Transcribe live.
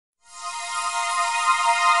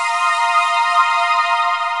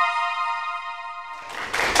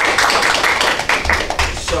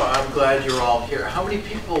glad you're all here. How many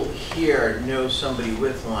people here know somebody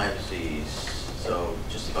with Lyme disease? So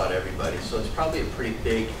just about everybody. So it's probably a pretty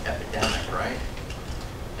big epidemic, right?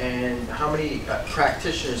 And how many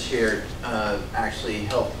practitioners here actually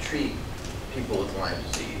help treat people with Lyme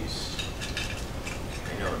disease?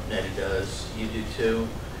 I know Nettie does. You do too.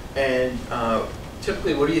 And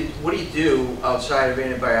typically, what do you do outside of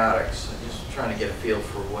antibiotics? I'm just trying to get a feel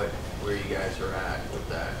for where you guys are at with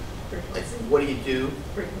that. Like, what do you do?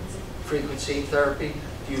 Frequency. Frequency therapy.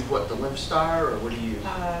 Do you the Lymph Star, or what do you use?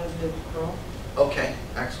 The curl. Okay,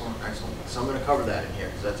 excellent, excellent. So I'm going to cover that in here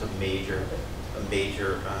because that's a major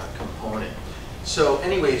component. So,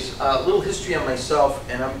 anyways, a little history on myself,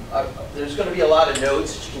 and there's going to be a lot of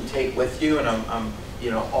notes that you can take with you, and I'm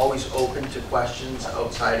always open to questions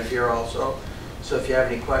outside of here also. So if you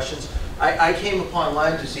have any questions, I came upon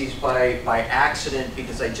Lyme disease by accident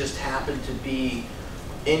because I just happened to be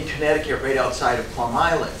in Connecticut, right outside of Plum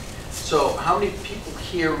Island. So how many people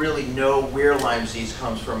here really know where Lyme disease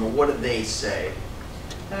comes from, or what do they say?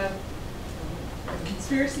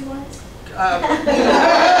 Conspiracy ones?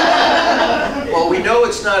 Well, we know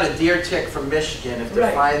it's not a deer tick from Michigan if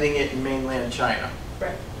they're finding it in mainland China.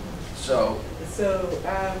 Right. So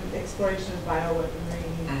exploration of bioweaponry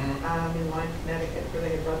in Lyme, Connecticut, where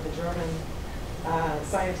they had brought the German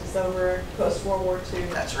scientists over post-World War II.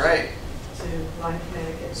 That's right. To Lyme,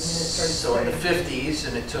 Connecticut, and then it started so in the 50s,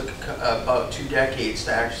 and it took about 2 decades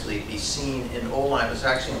to actually be seen in Old Lyme. It was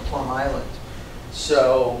actually in Plum Island.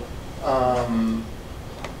 So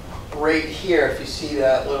right here, if you see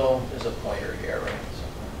that little, there's a pointer here, right?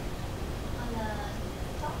 On the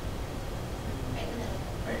top, right in the middle.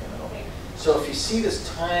 Right in the middle. So if you see this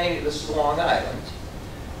this is Long Island.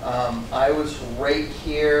 I was right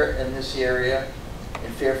here in this area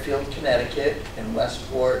in Fairfield, Connecticut, in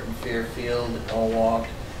Westport, and Fairfield, and Norwalk.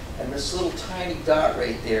 And this little tiny dot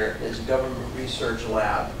right there is a government research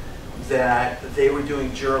lab that they were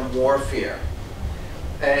doing germ warfare.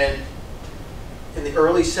 And in the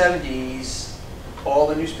early 70s, all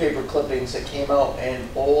the newspaper clippings that came out, and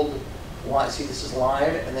old Lyme, see this is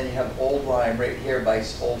Lyme, and then you have old Lyme right here by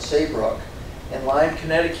Old Saybrook. In Lyme,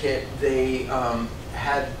 Connecticut, they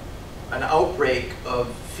had an outbreak of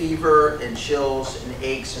fever and chills and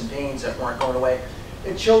aches and pains that weren't going away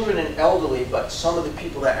in children and elderly, but some of the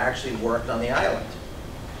people that actually worked on the island.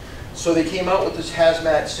 So they came out with this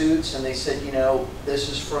hazmat suits, and they said, this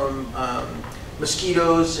is from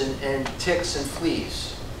mosquitoes and ticks and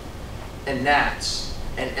fleas and gnats,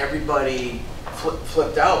 and everybody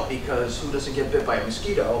flipped out because who doesn't get bit by a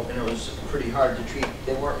mosquito? And it was pretty hard to treat.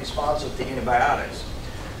 They weren't responsive to antibiotics.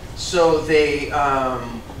 So they,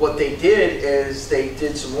 what they did is they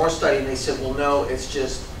did some more study, and they said, well, no, it's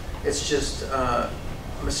just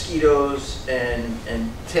mosquitoes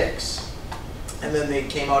and ticks. And then they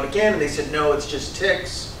came out again, and they said, no, it's just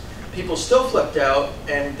ticks. People still flipped out,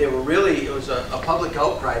 and they were really, it was a public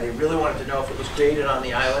outcry. They really wanted to know if it was created on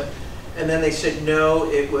the island. And then they said, no,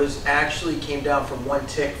 it was actually came down from one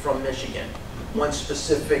tick from Michigan, one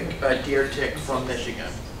specific deer tick from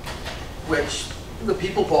Michigan, which the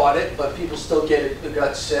people bought it, but people still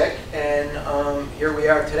got sick, and here we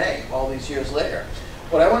are today, all these years later.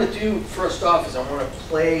 What I want to do first off is I want to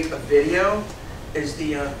play a video. Are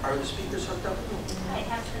the speakers hooked up? I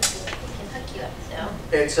have to, we can hook you up,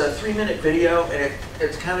 so. It's a 3-minute video, and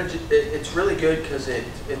it's really good because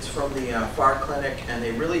it's from the FAR clinic, and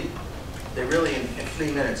they really in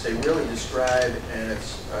 3 minutes they really describe, and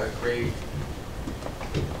it's a great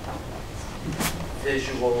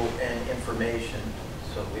visual and information,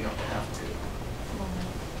 so we don't have to.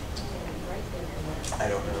 I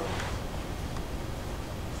don't know.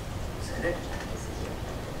 Is that it?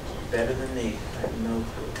 Better than me. I have no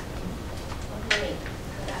clue. Okay,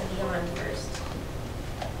 I gotta be on first.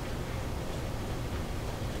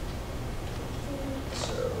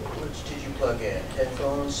 So, which did you plug in?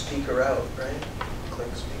 Headphones, speaker out, right?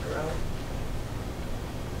 Click speaker out.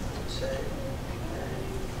 Say.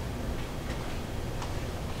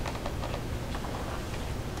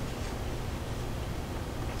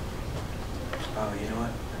 Oh, you know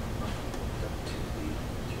what? Hooked up to the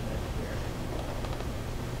internet here.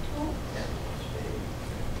 Yeah,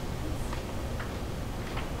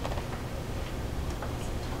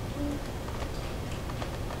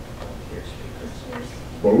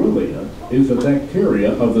 Borrelia is a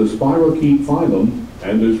bacteria of the spirochete phylum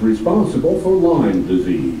and is responsible for Lyme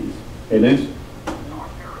disease. I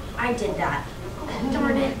did that.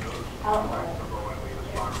 Darn it.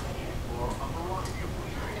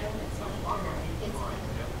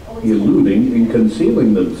 Eluding and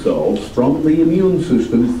concealing themselves from the immune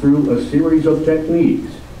system through a series of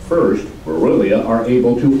techniques. First, Borrelia are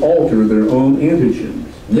able to alter their own antigens,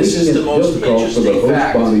 This is making the it most difficult for the interesting host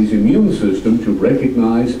fact. body's immune system to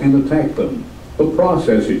recognize and attack them. The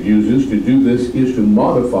process it uses to do this is to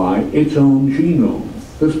modify its own genome.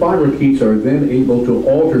 The spirochetes are then able to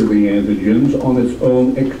alter the antigens on its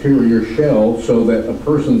own exterior shell so that a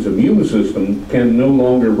person's immune system can no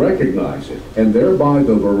longer recognize it, and thereby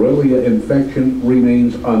the Borrelia infection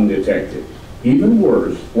remains undetected. Even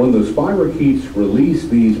worse, when the spirochetes release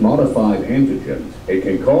these modified antigens, it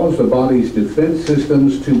can cause the body's defense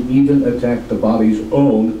systems to even attack the body's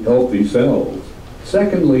own healthy cells.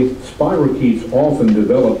 Secondly, spirochetes often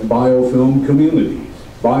develop biofilm communities.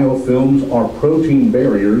 Biofilms are protein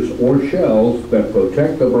barriers or shells that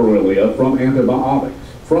protect the Borrelia from antibiotics,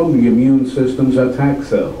 from the immune system's attack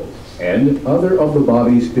cells, and other of the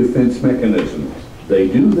body's defense mechanisms. They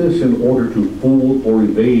do this in order to fool or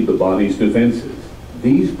evade the body's defenses.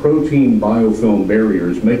 These protein biofilm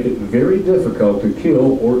barriers make it very difficult to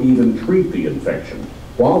kill or even treat the infection.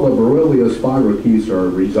 While the Borrelia spirochetes are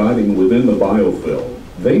residing within the biofilm,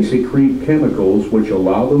 they secrete chemicals which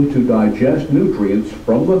allow them to digest nutrients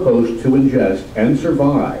from the host to ingest and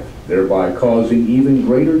survive, thereby causing even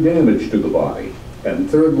greater damage to the body. And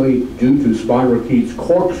thirdly, due to spirochetes'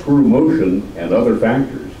 corkscrew motion and other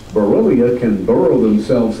factors, Borrelia can burrow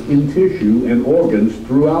themselves in tissue and organs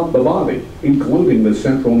throughout the body, including the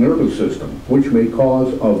central nervous system, which may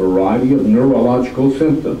cause a variety of neurological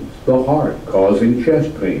symptoms, the heart causing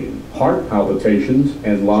chest pain, heart palpitations,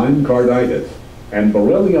 and Lyme carditis. And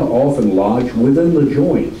Borrelia often lodge within the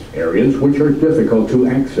joints, areas which are difficult to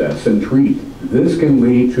access and treat. This can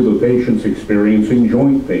lead to the patients experiencing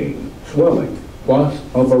joint pain, swelling, plus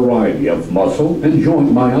a variety of muscle and joint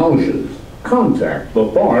myalgias. Contact the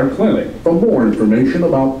Bar Clinic for more information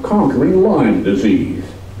about conquering Lyme disease.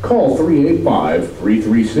 Call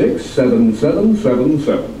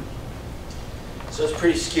 385-336-7777. So it's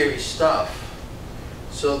pretty scary stuff.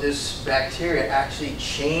 So this bacteria actually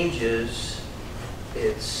changes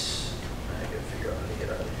its, I gotta figure out how to get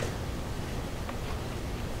out of here.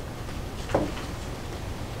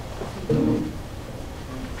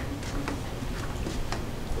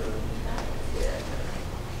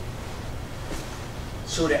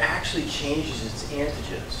 So it actually changes its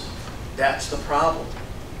antigens. That's the problem.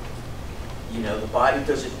 You know, the body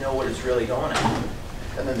doesn't know what it's really going after.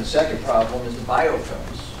 And then the second problem is the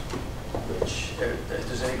biofilms, which,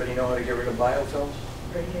 does anybody know how to get rid of biofilms?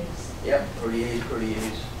 Protease. Yep,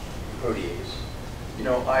 protease. You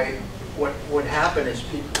know, what would happen is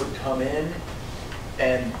people would come in,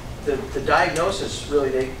 and the diagnosis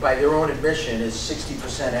really, by their own admission, is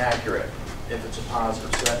 60% accurate if it's a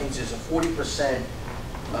positive. So that means there's a 40%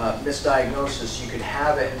 misdiagnosis. You could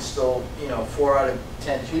have it and still, 4 out of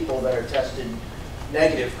 10 people that are tested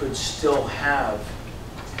negative could still have,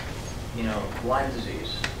 Lyme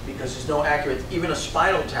disease, because there's no accurate, even a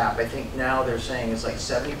spinal tap, I think now they're saying is like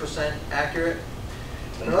 70% accurate.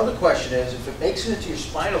 And another question is, if it makes it into your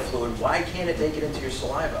spinal fluid, why can't it make it into your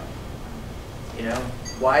saliva?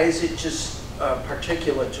 Why is it just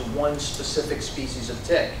particulate to one specific species of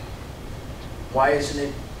tick? Why isn't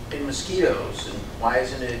it in mosquitoes, and why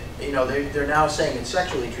isn't it, they're now saying it's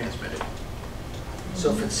sexually transmitted.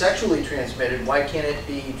 So if it's sexually transmitted, why can't it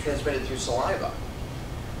be transmitted through saliva?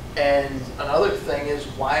 And another thing is,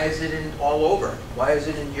 why is it in all over? Why is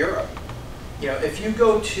it in Europe? If you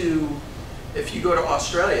go to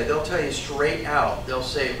Australia, they'll tell you straight out. They'll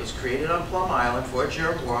say it was created on Plum Island for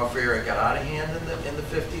germ warfare. It got out of hand in the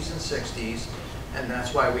 50s and 60s. And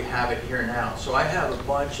that's why we have it here now. So I have a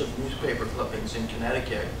bunch of newspaper clippings in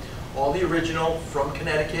Connecticut, all the original from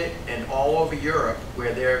Connecticut and all over Europe,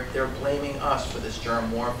 where they're blaming us for this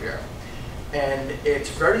germ warfare. And it's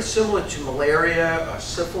very similar to malaria, or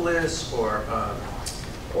syphilis, or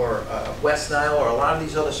West Nile, or a lot of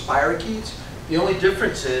these other spirochetes. The only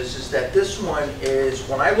difference is that this one is,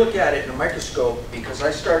 when I look at it in a microscope, because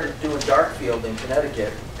I started doing dark field in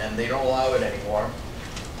Connecticut, and they don't allow it anymore.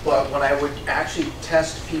 But when I would actually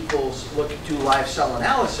test people's, do live cell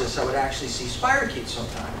analysis, I would actually see spirochetes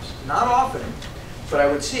sometimes. Not often, but I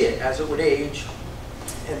would see it as it would age.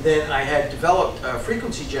 And then I had developed a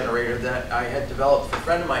frequency generator that I had developed for a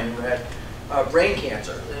friend of mine who had brain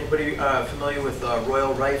cancer. Anybody familiar with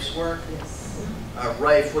Royal Rife's work? Yes.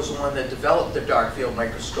 Rife was the one that developed the dark field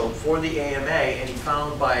microscope for the AMA, and he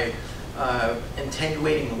found by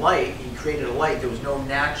attenuating light, he created a light. There was no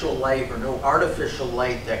natural light or no artificial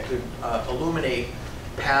light that could illuminate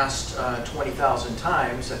past 20,000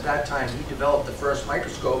 times. At that time, he developed the first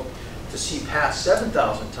microscope to see past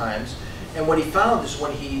 7,000 times. And what he found is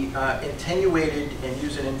when he attenuated and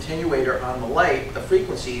used an attenuator on the light, the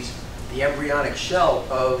frequencies, the embryonic shell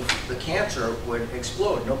of the cancer would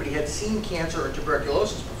explode. Nobody had seen cancer or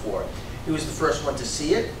tuberculosis before. He was the first one to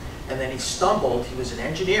see it, and then he stumbled. He was an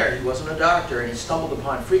engineer, he wasn't a doctor, and he stumbled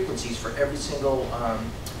upon frequencies for every single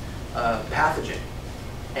pathogen.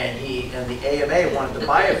 And the AMA wanted to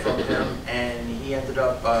buy it from him, and he ended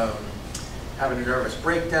up having a nervous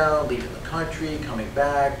breakdown, leaving the country, coming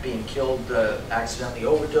back, being killed, accidentally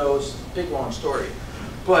overdosed. Big long story.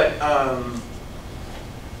 But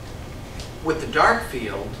with the dark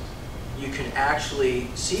field, you can actually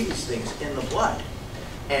see these things in the blood.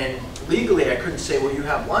 And legally, I couldn't say, well, you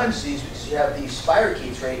have Lyme disease because you have these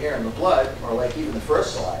spirochetes right here in the blood, or like even the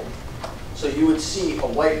first slide. So you would see a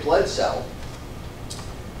white blood cell,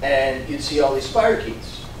 and you'd see all these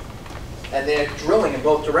spirochetes. And they're drilling in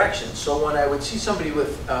both directions. So when I would see somebody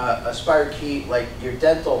with a spirochete, like your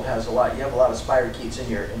dental has a lot, you have a lot of spirochetes in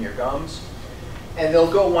your gums, and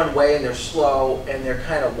they'll go one way and they're slow and they're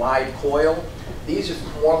kind of wide coil. These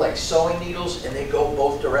are more like sewing needles and they go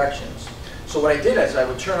both directions. So what I did is I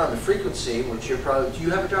would turn on the frequency, which you're probably, do you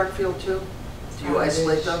have a dark field too? Do you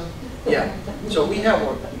isolate them? Yeah. So we have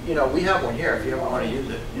one, we have one here if you ever want to use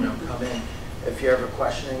it, come in. If you're ever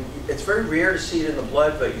questioning, it's very rare to see it in the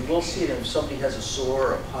blood, but you will see it if somebody has a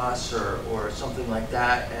sore or pus or something like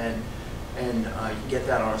that, and you get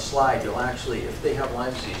that on a slide. You'll actually, if they have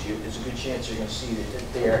Lyme disease, there's a good chance you're going to see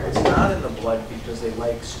it there. It's not in the blood because they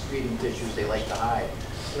like secreting tissues. They like to hide.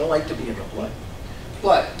 They don't like to be in the blood.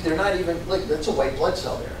 But they're not even, like, that's a white blood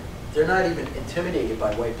cell there. They're not even intimidated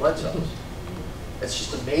by white blood cells. It's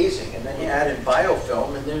just amazing. And then you add in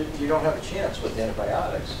biofilm, and then you don't have a chance with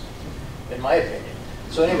antibiotics, in my opinion.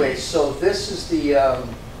 So anyway, so this is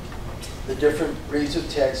the different breeds of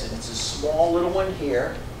ticks, and it's a small little one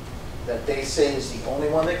here that they say is the only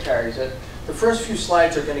one that carries it. The first few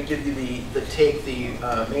slides are going to give you the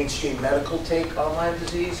mainstream medical take on Lyme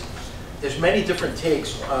disease. There's many different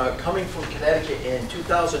takes. Coming from Connecticut in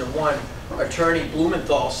 2001, Attorney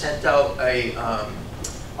Blumenthal sent out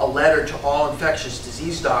a letter to all infectious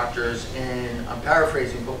disease doctors, and I'm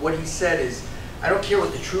paraphrasing, but what he said is, I don't care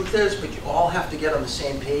what the truth is, but you all have to get on the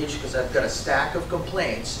same page because I've got a stack of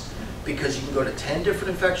complaints, because you can go to 10 different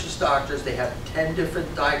infectious doctors, they have 10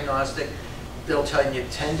 different diagnostic, they'll tell you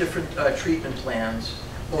 10 different treatment plans.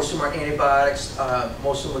 Most of them are antibiotics.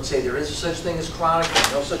 Most of them would say there is a such thing as chronic,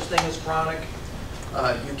 there's no such thing as chronic.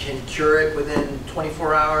 You can cure it within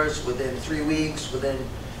 24 hours, within 3 weeks, within,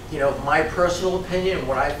 my personal opinion,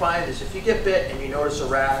 what I find is if you get bit and you notice a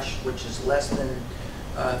rash, which is less than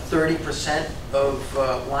 30%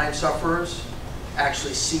 of Lyme sufferers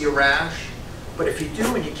actually see a rash. But if you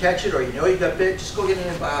do and you catch it or you know you got bit, just go get an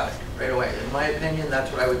antibiotic right away. In my opinion, that's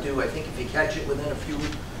what I would do. I think if you catch it within a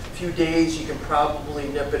few days, you can probably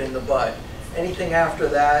nip it in the bud. Anything after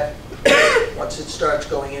that, once it starts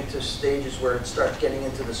going into stages where it starts getting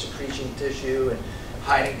into the secretion tissue and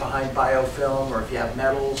hiding behind biofilm, or if you have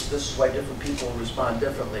metals, this is why different people respond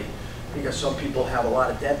differently. Because some people have a lot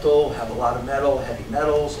of dental, have a lot of metal, heavy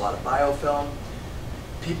metals, a lot of biofilm.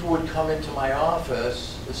 People would come into my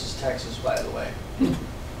office, this is Texas by the way,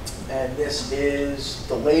 and this is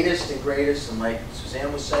the latest and greatest, and like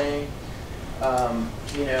Suzanne was saying,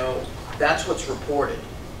 that's what's reported.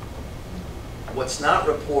 What's not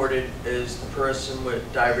reported is the person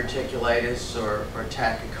with diverticulitis or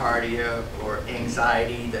tachycardia or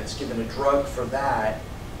anxiety that's given a drug for that,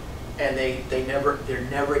 and they're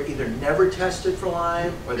either never tested for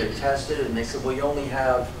Lyme, or they're tested and they said, well, you only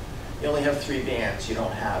have 3 bands, you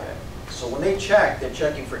don't have it. So when they check, they're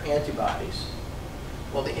checking for antibodies.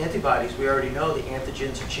 Well, the antibodies, we already know the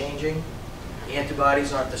antigens are changing. The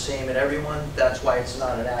antibodies aren't the same in everyone. That's why it's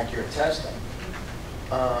not an accurate testing.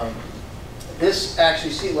 This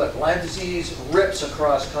actually, see, look, Lyme disease rips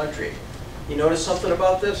across country. You notice something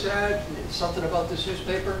about this ad? Something about this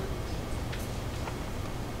newspaper?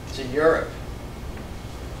 It's in Europe.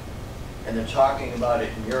 And they're talking about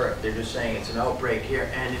it in Europe. They're just saying it's an outbreak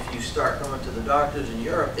here. And if you start going to the doctors in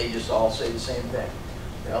Europe, they just all say the same thing.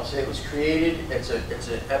 They all say it was created, it's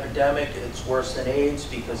an epidemic, it's worse than AIDS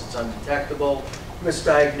because it's undetectable,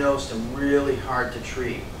 misdiagnosed, and really hard to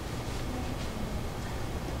treat.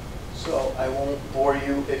 So I won't bore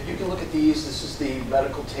you. If you can look at these, this is the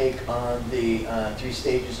medical take on the 3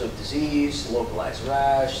 stages of disease: localized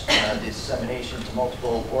rash, dissemination to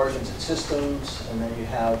multiple organs and systems, and then you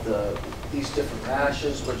have these different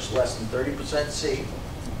rashes, which less than 30% see.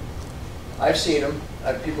 I've seen them.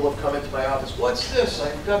 People have come into my office, what's this?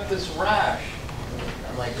 I've got this rash.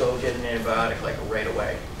 I'm like, go get an antibiotic like right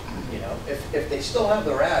away. If they still have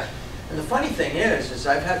the rash. And the funny thing is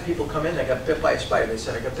I've had people come in, they got bit by a spider. They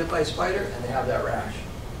said, I got bit by a spider, and they have that rash.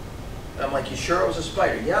 And I'm like, you sure it was a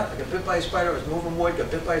spider? Yeah, I got bit by a spider, I was moving wood,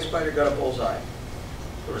 got bit by a spider, got a bullseye.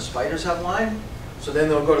 So do spiders have Lyme? So then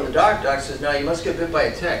they'll go to the doctor, doctor says, no, you must get bit by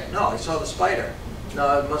a tick. No, I saw the spider.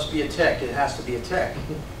 No, it must be a tick, it has to be a tick.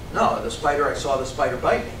 No, the spider, I saw the spider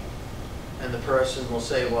bite me. And the person will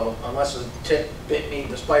say, well, unless a tick bit me,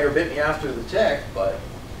 the spider bit me after the tick, but.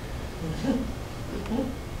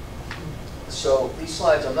 So these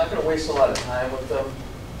slides, I'm not going to waste a lot of time with them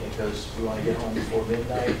because we want to get home before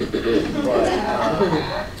midnight. But,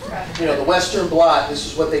 you know, the Western blot, this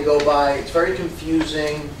is what they go by. It's very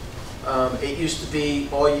confusing. It used to be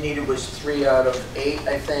all you needed was 3 out of 8,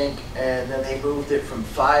 I think, and then they moved it from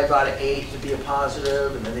 5 out of 8 to be a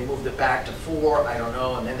positive, and then they moved it back to 4, I don't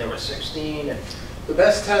know, and then there were 16. And the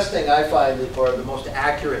best testing I find, or the most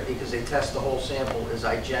accurate, because they test the whole sample, is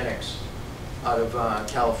IGeneX out of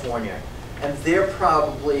California. And they're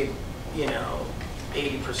probably, you know,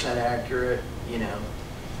 80% accurate, you know.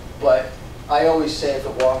 But I always say if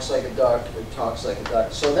it walks like a duck, it talks like a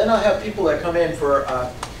duck. So then I'll have people that come in for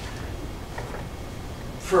a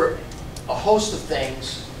host of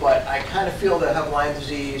things, but I kind of feel they have Lyme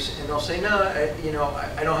disease, and they'll say, no,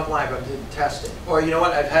 I don't have Lyme, I didn't test it. Or, you know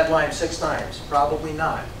what, I've had Lyme 6 times. Probably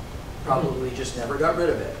not. Probably just never got rid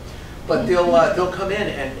of it. But they'll come in,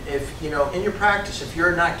 and if, you know, in your practice, if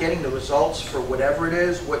you're not getting the results for whatever it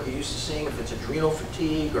is, what you're used to seeing, if it's adrenal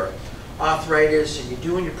fatigue or arthritis, and you're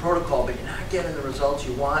doing your protocol, but you're not getting the results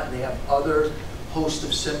you want, and they have other host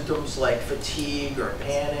of symptoms like fatigue or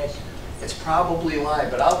panic, it's probably Lyme.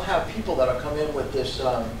 But I'll have people that'll come in with this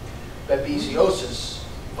babesiosis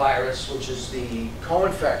virus, which is the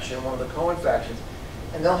co-infection, one of the co-infections,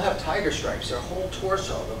 and they'll have tiger stripes, their whole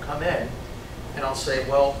torso. They'll come in, and I'll say,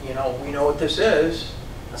 well, you know, we know what this is.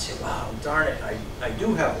 I'll say, wow, darn it, I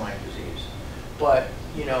do have Lyme disease. But,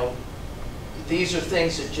 you know, these are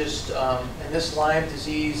things that just, and this Lyme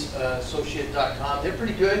disease associate.com, they're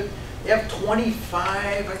pretty good. They have 25,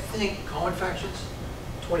 I think, co-infections,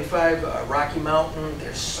 25 Rocky Mountain.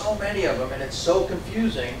 There's so many of them, and it's so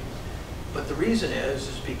confusing. But the reason is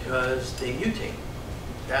because they mutate.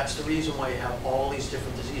 That's the reason why you have all these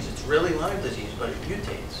different diseases. It's really Lyme disease, but it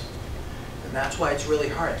mutates. And that's why it's really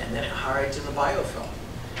hard. And then it hides in the biofilm.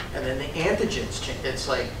 And then the antigens, it's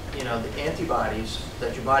like, you know, the antibodies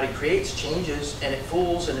that your body creates changes, and it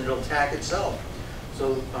fools, and it'll attack itself.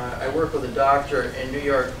 So I work with a doctor in New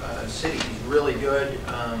York City. He's really good,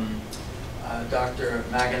 Dr.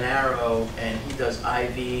 Maganaro, and he does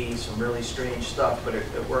IV, some really strange stuff, but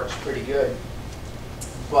it works pretty good.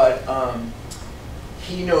 But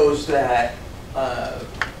he knows that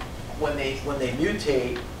when they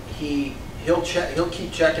mutate, he'll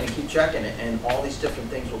keep checking it, and all these different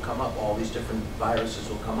things will come up, all these different viruses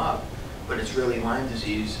will come up, but it's really Lyme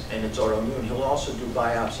disease, and it's autoimmune. He'll also do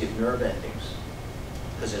biopsy of nerve endings,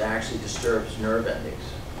 because it actually disturbs nerve endings.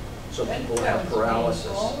 So people have paralysis.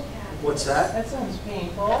 Painful. What's that? That sounds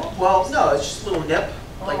painful. Well, no, it's just a little nip.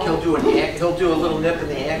 Like he'll do a little nip in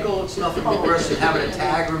the ankle. It's nothing worse than having a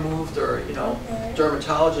tag removed, or, you know,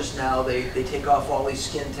 dermatologists now, they take off all these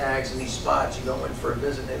skin tags and these spots. You go in for a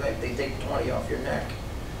visit, they take 20 off your neck.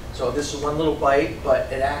 So this is one little bite,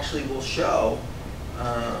 but it actually will show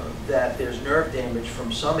that there's nerve damage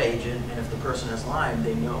from some agent, and if the person has Lyme,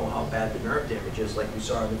 they know how bad the nerve damage is, like we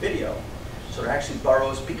saw in the video. So it actually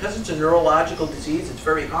burrows. Because it's a neurological disease, it's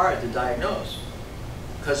very hard to diagnose.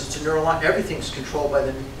 Because it's a everything's controlled by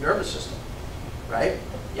the nervous system, right?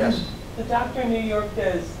 Yes? The doctor in New York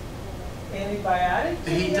does antibiotics?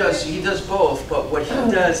 He does both, but what he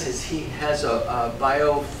does is he has a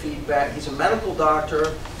biofeedback. He's a medical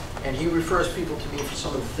doctor, and he refers people to me for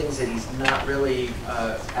some of the things that he's not really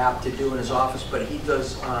apt to do in his office, but he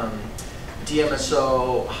does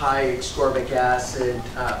DMSO, high ascorbic acid,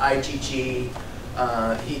 IgG.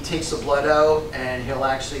 He takes the blood out, and he'll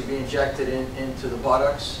actually re-inject it into the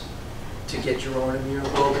buttocks to get your own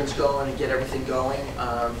immunoglobulins going and get everything going.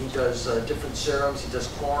 He does different serums. He does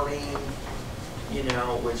chlorine, you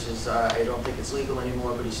know, which is, I don't think it's legal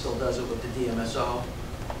anymore, but he still does it with the DMSO.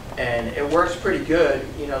 And it works pretty good,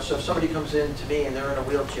 you know. So if somebody comes in to me and they're in a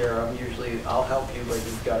wheelchair, I'll help you, but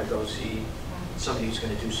you've got to go see somebody who's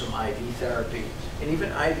going to do some IV therapy. And even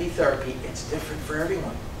IV therapy, it's different for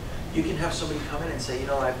everyone. You can have somebody come in and say, you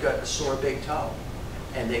know, I've got a sore big toe,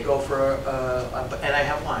 and they go for and I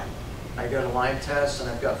have Lyme. I got a Lyme test, and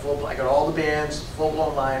I got all the bands,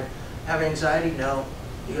 full-blown Lyme. Have anxiety? No.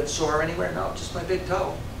 You got sore anywhere? No, just my big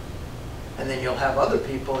toe. And then you'll have other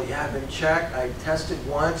people, yeah, I've been checked, I tested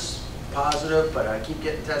once, positive, but I keep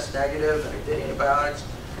getting test negative, and I did antibiotics,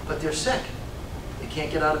 but they're sick. They can't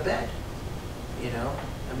get out of bed, you know?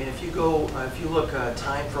 I mean, if you go, if you look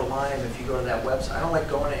Time for Lyme, if you go to that website, I don't like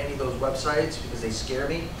going to any of those websites because they scare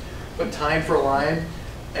me. But Time for Lyme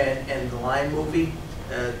and the Lyme movie,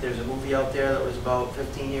 there's a movie out there that was about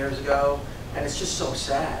 15 years ago, and it's just so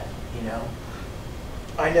sad, you know.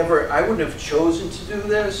 I wouldn't have chosen to do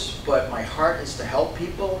this, but my heart is to help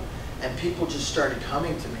people, and people just started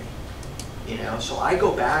coming to me, you know. So I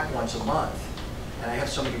go back once a month, and I have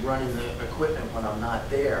somebody running the equipment when I'm not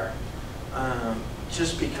there,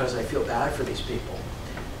 just because I feel bad for these people.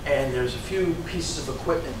 And there's a few pieces of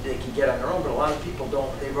equipment they can get on their own, but a lot of people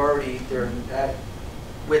don't. They're at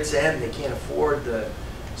wit's end. They can't afford the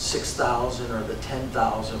 $6,000 or the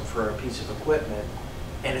 $10,000 for a piece of equipment,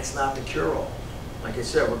 and it's not the cure-all. Like I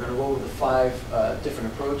said, we're going to go over the 5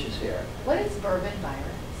 different approaches here. What is bourbon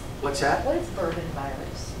virus? What's that? What is bourbon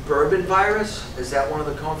virus? Bourbon virus? Is that one of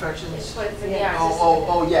the co-infections? It's what it's, Yeah.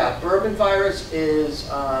 Oh, yeah. Bourbon virus is,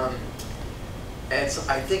 I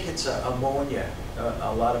think it's ammonia,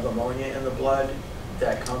 a lot of ammonia in the blood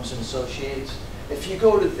that comes and associates. If you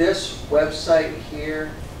go to this website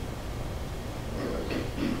here,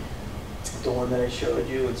 the one that I showed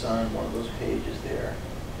you, it's on one of those pages there.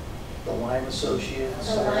 The Lyme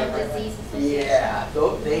Associates. The Lyme Disease Association. Yeah,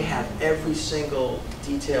 they have every single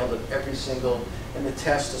detail of every single, and the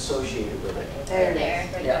test associated with it. There it There.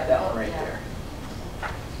 is. Right Yeah, there. that one right Yeah. there.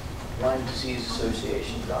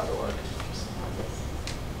 LymeDiseaseAssociation.org.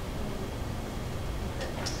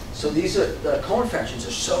 So these are the co-infections.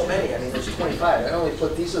 There's so many. I mean, there's 25. I only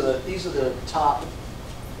put these are the top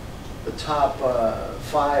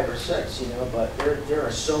 5 or 6, you know. But there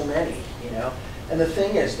are so many, you know. And the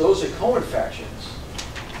thing is, those are co-infections.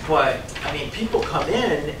 But I mean, people come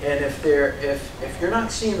in, and if you're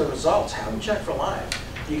not seeing the results, have them check for Lyme.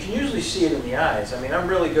 You can usually see it in the eyes. I mean, I'm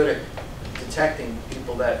really good at detecting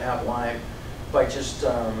people that have Lyme by just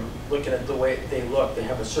looking at the way they look. They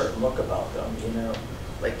have a certain look about them, you know,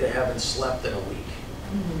 like they haven't slept in a week,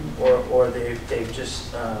 or they've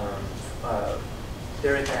just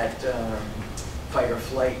they're in that fight or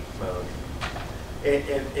flight mode.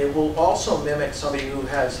 It will also mimic somebody who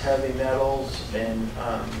has heavy metals and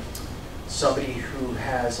somebody who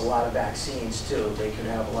has a lot of vaccines too. They could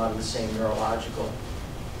have a lot of the same neurological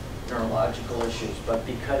issues, but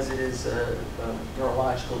because it is a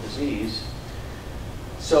neurological disease,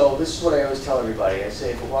 so this is what I always tell everybody. I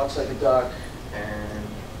say if it walks like a duck and,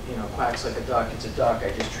 you know, quacks like a duck, it's a duck.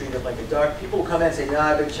 I just treat it like a duck. People will come in and say, no,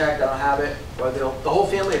 I've been checked, I don't have it. Or the whole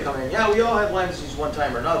family will come in, yeah, we all have Lyme disease one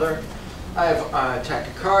time or another. I have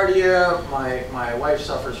tachycardia, my wife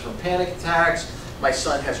suffers from panic attacks, my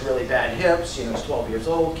son has really bad hips, you know, he's 12 years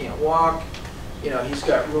old, can't walk, you know, he's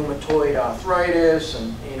got rheumatoid arthritis,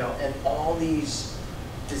 and, you know, and all these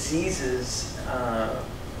diseases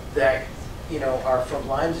that, you know, are from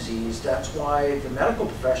Lyme disease. That's why the medical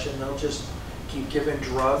profession, they'll just keep giving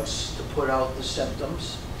drugs to put out the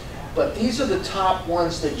symptoms. But these are the top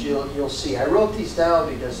ones that you'll see. I wrote these down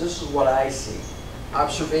because this is what I see.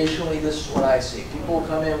 Observationally, this is what I see. People will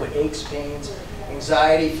come in with aches, pains,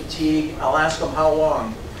 anxiety, fatigue. I'll ask them how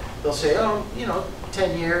long. They'll say, oh, you know,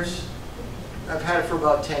 10 years. I've had it for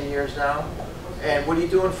about 10 years now. And what are you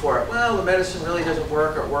doing for it? Well, the medicine really doesn't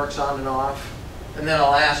work, or it works on and off. And then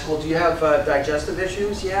I'll ask, well, do you have digestive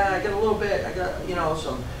issues? Yeah, I got a little bit. I got, you know,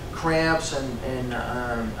 some cramps, and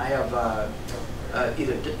I have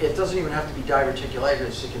either, it doesn't even have to be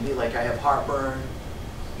diverticulitis. It can be like I have heartburn.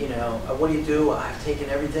 You know, what do you do? I've taken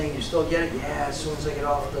everything. You still get it? Yeah, as soon as I get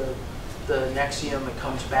off the Nexium, it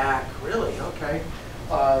comes back. Really? Okay.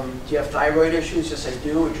 Do you have thyroid issues? Yes, I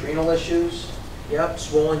do. Adrenal issues? Yep.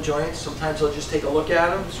 Swollen joints. Sometimes I'll just take a look at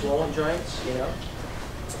them. Swollen joints, you know.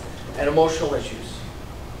 And emotional issues.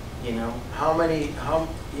 You know,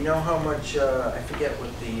 you know how much, I forget what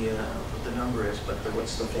the number is, but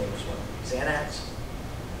what's the famous one? Xanax?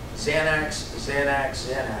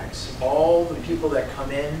 Xanax. All the people that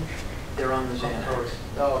come in, they're on the Xanax.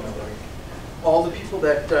 Oh, no worry. All the people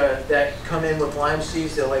that come in with Lyme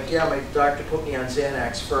disease, they're like, yeah, my doctor put me on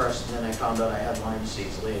Xanax first, and then I found out I had Lyme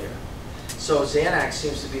disease later. So Xanax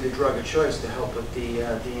seems to be the drug of choice to help with the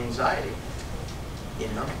anxiety, you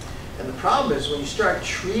know? And the problem is when you start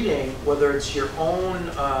treating, whether it's your own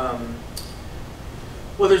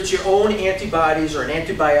antibodies or an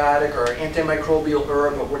antibiotic or an antimicrobial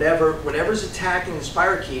herb or whatever's attacking the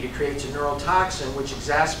spirochete, it creates a neurotoxin which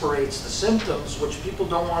exacerbates the symptoms, which people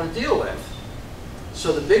don't want to deal with.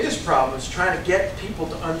 So the biggest problem is trying to get people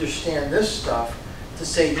to understand this stuff, to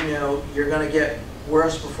say, you know, you're going to get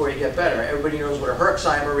worse before you get better. Everybody knows what a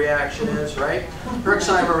Herxheimer reaction is, right?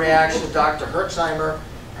 Herxheimer reaction, Dr. Herxheimer,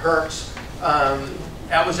 Herx.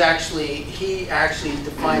 That was actually, he actually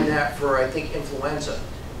defined that for, I think, influenza.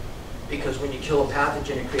 because when you kill a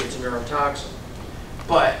pathogen, it creates a neurotoxin.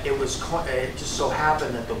 But it just so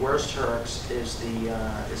happened that the worst herx is the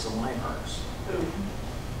Lyme herx.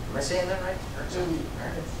 Am I saying that right?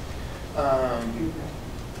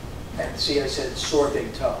 And see, I said sore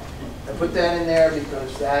big toe. I put that in there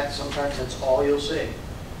because sometimes that's all you'll see.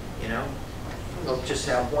 You know, they'll just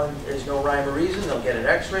have one. There's no rhyme or reason. They'll get it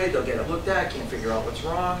X-rayed. They'll get it looked at. Can't figure out what's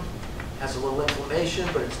wrong. Has a little inflammation,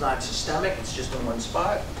 but it's not systemic. It's just in one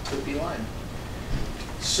spot. Could be Lyme.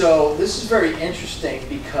 So this is very interesting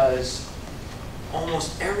because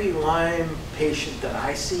almost every Lyme patient that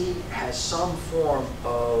I see has some form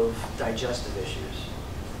of digestive issues.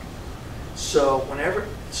 So whenever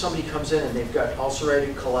somebody comes in and they've got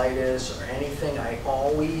ulcerative colitis or anything, I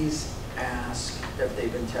always ask if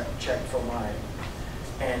they've been checked for Lyme.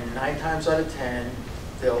 And 9 times out of 10,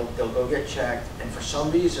 they'll go get checked. And for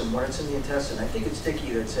some reason, when it's in the intestine, I think it's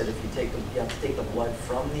Dickey that said if you have to take the blood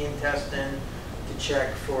from the intestine to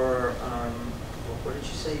check for, what did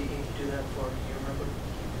you say you need to do that for? Do you remember?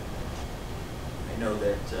 I know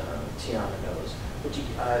that Tiana knows. But do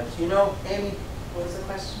you know, Amy? What was the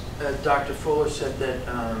question? Dr. Fuller said that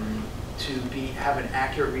to have an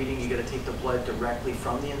accurate reading, you got to take the blood directly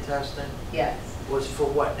from the intestine. Yes. Was for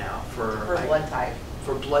what now? For blood type.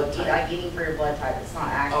 For blood type. Eating for your blood type. It's not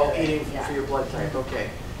accurate. Oh, eating for your blood type. Okay.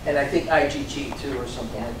 And I think IgG too, or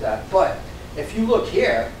something like that. But if you look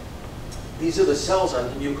here, these are the cells on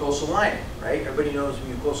the mucosal lining, right? Everybody knows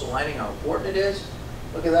mucosal lining, how important it is.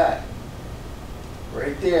 Look at that.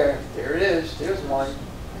 Right there. There it is. There's one.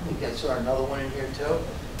 I think that's another one in here too.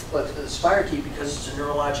 But the spirochete, because it's a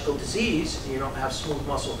neurological disease, and you don't have smooth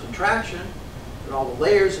muscle contraction, and all the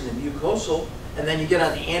layers and the mucosal, and then you get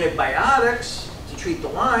on the antibiotics to treat the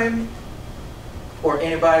Lyme, or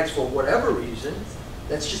antibiotics for whatever reason,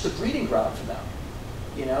 that's just a breeding ground for them,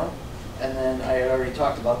 you know? And then I had already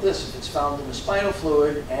talked about this. If it's found in the spinal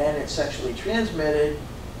fluid and it's sexually transmitted,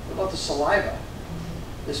 what about the saliva?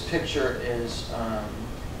 This picture is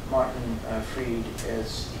Martin Fried.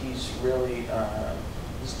 He's really,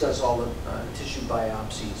 he does all the tissue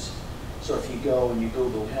biopsies. So if you go and you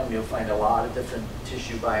Google him, you'll find a lot of different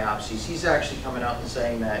tissue biopsies. He's actually coming out and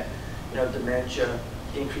saying that, you know, dementia,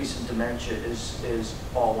 increase in dementia is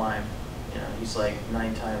all Lyme. You know, he's like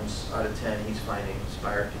 9 times out of 10, he's finding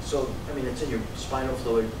spirochete. So, I mean, it's in your spinal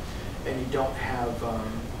fluid, and you don't have,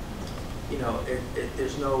 you know,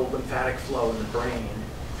 there's no lymphatic flow in the brain,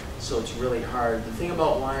 so it's really hard. The thing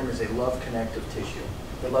about Lyme is they love connective tissue.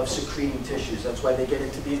 They love secreting tissues. That's why they get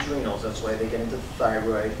into the adrenals. That's why they get into the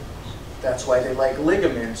thyroid. That's why they like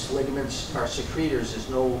ligaments. Ligaments are secretors. There's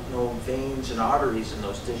no veins and arteries in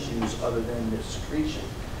those tissues other than the secretion.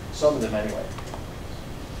 Some of them anyway.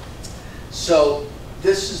 So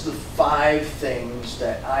this is the 5 things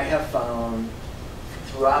that I have found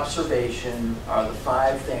through observation are the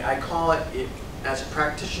 5 things. I call it, as a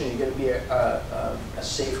practitioner, you got to be a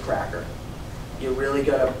safe cracker. You really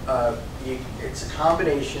got to, it's a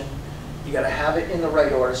combination. You got to have it in the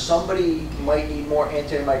right order. Somebody might need more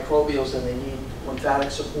antimicrobials than they need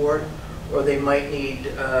lymphatic support, or they might need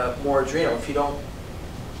more adrenal. If you don't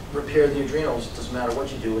repair the adrenals, it doesn't matter what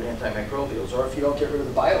you do with antimicrobials, or if you don't get rid of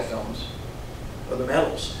the biofilms or the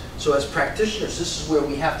metals. So as practitioners, this is where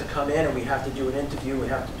we have to come in and we have to do an interview, we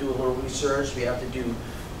have to do a little research, we have to do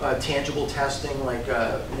tangible testing, like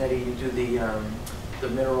Nettie, you do the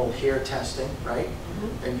mineral hair testing, right?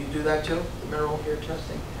 Mm-hmm. And you do that too, the mineral hair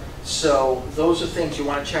testing? So those are things you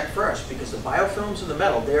want to check first, because the biofilms in the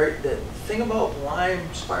metal, the thing about Lyme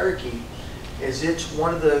spirochete is it's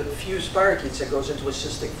one of the few spirochetes that goes into a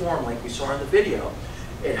cystic form like we saw in the video.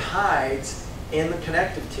 It hides in the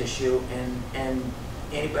connective tissue, and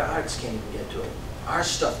antibiotics can't even get to it. Our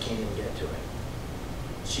stuff can't even get to it.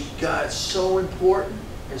 So it's so important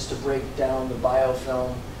is to break down the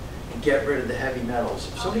biofilm and get rid of the heavy metals.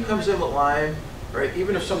 If somebody comes in with Lyme, right,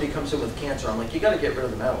 even if somebody comes in with cancer, I'm like, you got to get rid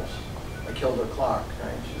of the metals. I killed her clock,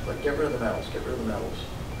 right? She's like, get rid of the metals, get rid of the metals.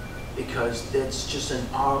 Because it's just an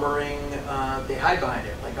armoring, they hide behind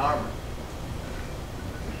it, like armor.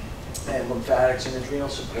 And lymphatics and adrenal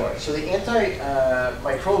support. So the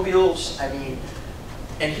antimicrobials, I mean,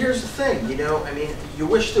 and here's the thing, you know, I mean, you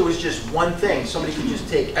wish there was just one thing. Somebody could just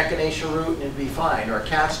take echinacea root and it'd be fine, or a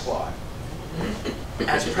cat's claw.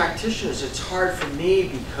 As practitioners, it's hard for me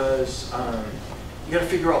because you got to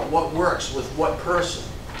figure out what works with what person,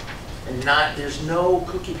 and there's no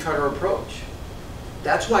cookie cutter approach.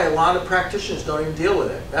 That's why a lot of practitioners don't even deal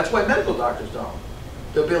with it. That's why medical doctors don't.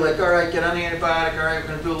 They'll be like, all right, get on the antibiotic. All right, we're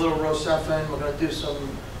going to do a little Rocephin. We're going to do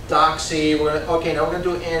some Doxy. Okay, now we're going to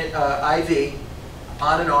do an IV.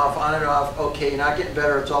 on and off, okay, you're not getting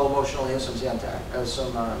better, it's all emotional, here's some Zantac,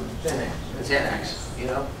 some Xanax, you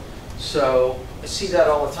know? So I see that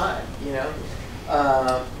all the time, you know?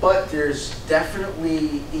 But there's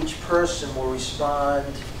definitely, each person will respond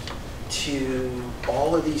to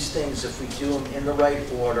all of these things if we do them in the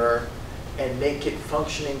right order and make it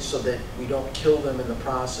functioning so that we don't kill them in the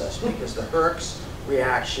process, because the Herx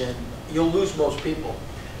reaction, you'll lose most people.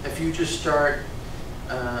 If you just start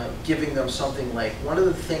giving them something like, one of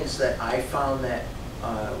the things that I found that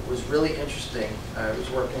was really interesting, I was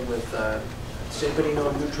working with, does anybody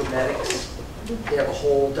know Nutramedics? They have a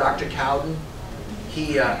whole, Dr. Cowden,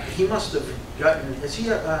 he must have gotten, is he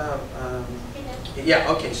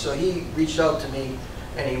yeah, okay, so he reached out to me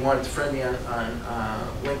and he wanted to friend me on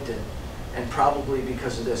LinkedIn, and probably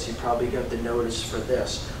because of this, he probably got the notice for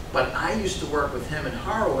this. But I used to work with him in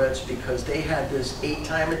Horowitz because they had this 8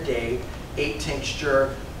 time a day, 8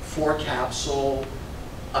 tincture, 4 capsule,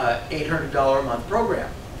 $800 a month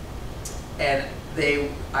program. And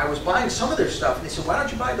I was buying some of their stuff, and they said, why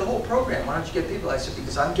don't you buy the whole program? Why don't you get people? I said,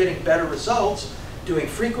 because I'm getting better results doing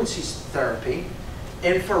frequency therapy,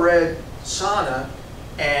 infrared sauna,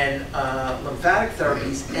 and lymphatic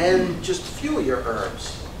therapies, and just a few of your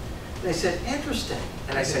herbs. And they said, interesting.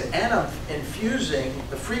 And I said, and I'm infusing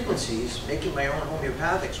the frequencies, making my own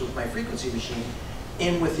homeopathics with my frequency machine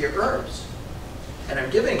in with your herbs. And I'm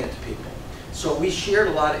giving it to people. So we shared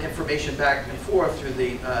a lot of information back and forth through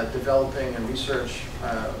the developing and research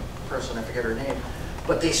person, I forget her name.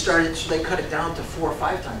 But they started, so they cut it down to 4 or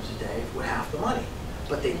 5 times a day with half the money.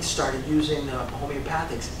 But they started using the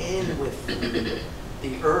homeopathics in with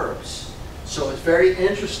the herbs. So it's very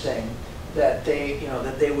interesting that they,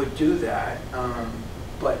 that they would do that.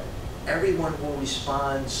 But everyone will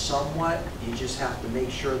respond somewhat. You just have to make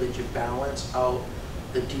sure that you balance out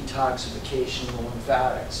the detoxification of the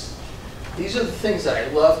lymphatics. These are the things that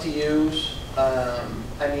I love to use. I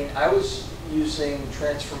mean, I was using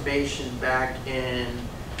transformation back in,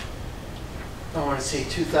 I want to say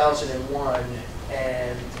 2001,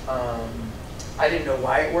 and I didn't know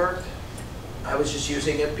why it worked. I was just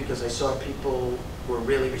using it because I saw people were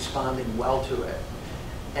really responding well to it.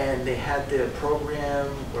 And they had the program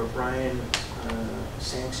where Brian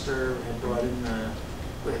Sangster had brought in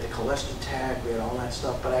we had the cholesterol tag, we had all that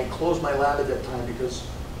stuff, but I closed my lab at that time because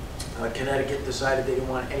Connecticut decided they didn't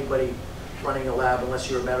want anybody running a lab unless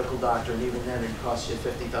you're a medical doctor, and even then it cost you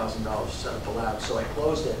 $50,000 to set up a lab, so I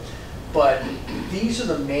closed it. But these are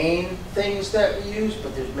the main things that we use,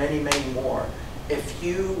 but there's many, many more. If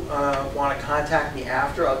you want to contact me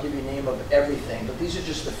after, I'll give you a name of everything, but these are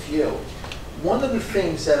just a few. One of the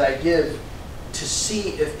things that I give to see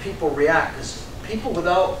if people react, because people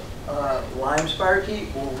without Lyme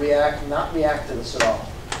spirochete will not react to this at all.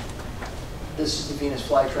 This is the Venus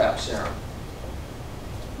flytrap serum.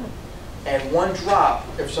 And 1 drop,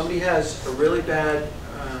 if somebody has a really bad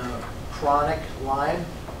chronic Lyme,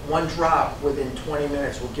 1 drop within 20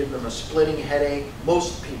 minutes will give them a splitting headache,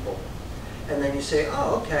 most people. And then you say,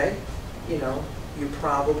 oh, okay, you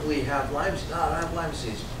probably have Lyme disease. No, I don't have Lyme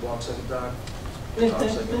disease. Walks like a dog,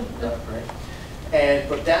 talks like a duck, right?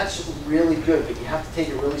 But that's really good, but you have to take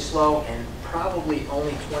it really slow, and probably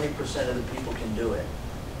only 20% of the people can do it.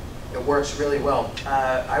 It works really well.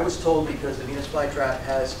 I was told because the Venus flytrap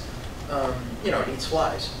has, it eats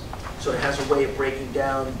flies. So it has a way of breaking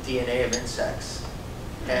down DNA of insects.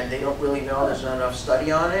 And they don't really know, there's not enough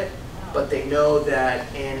study on it, but they know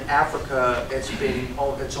that in Africa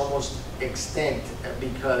it's almost extinct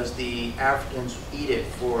because the Africans eat it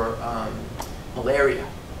for malaria,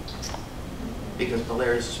 because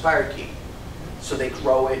malaria is a spirochete. So they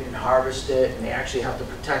grow it and harvest it, and they actually have to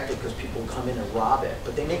protect it because people come in and rob it.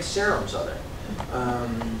 But they make serums of it.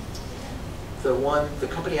 The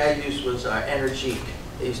company I used was Energique.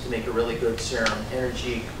 They used to make a really good serum.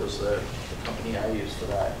 Energique was the company I used for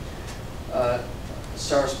that.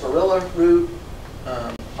 Sarsaparilla root,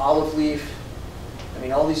 olive leaf. I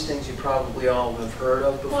mean, all these things you probably all have heard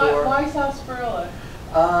of before. Why sarsaparilla?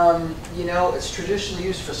 It's traditionally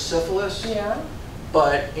used for syphilis. Yeah.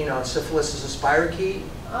 But, syphilis is a spirochete.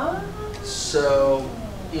 So,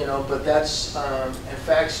 but that's, in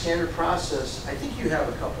fact, standard process. I think you have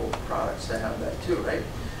a couple of products that have that too, right?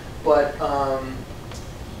 But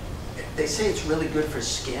they say it's really good for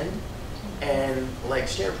skin. And like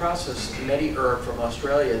standard process, MediHerb from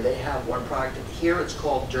Australia, they have one product. Here it's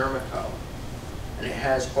called Dermico. And it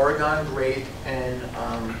has Oregon grape and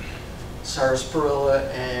sarsaparilla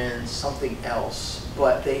and something else.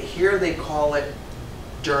 But here they call it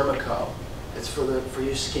Dermico. It's for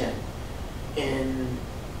your skin. In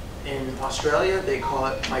Australia, they call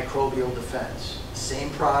it microbial defense. Same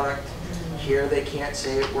product. Here they can't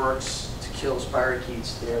say it works to kill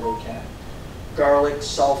spirochetes, there they can. Garlic,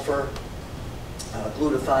 sulfur,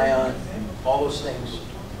 glutathione, all those things.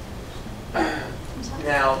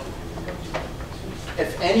 Now,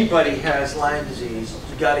 if anybody has Lyme disease,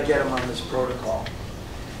 you got to get them on this protocol.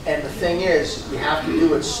 And the thing is, you have to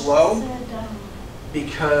do it slow,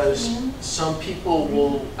 because some people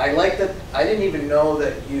will, I like that, I didn't even know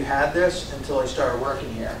that you had this until I started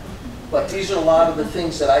working here. But these are a lot of the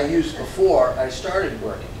things that I used before I started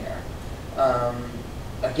working here.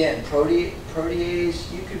 Again,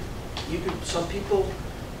 protease, you could, some people,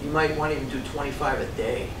 you might want to even do 25 a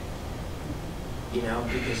day. You know,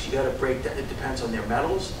 because you got to break that, it depends on their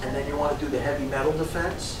metals, and then you want to do the heavy metal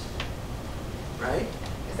defense, right?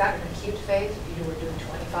 Is that an acute phase, if you were doing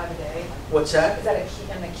 25 a day? What's that? Is that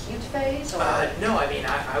an acute phase? Or? No, I mean,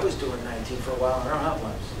 I was doing 19 for a while, and I don't have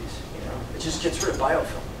Lyme disease, you know? It just gets rid of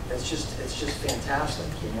biofilm. It's just fantastic,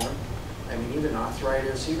 you know? I mean, even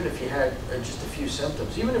arthritis, even if you had just a few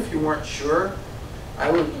symptoms, even if you weren't sure,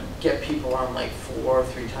 I would get people on like 4 or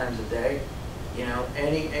 3 times a day, you know?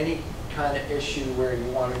 Any kind of issue where you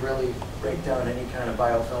want to really break down any kind of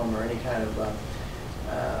biofilm or any kind of,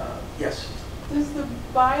 yes? Does the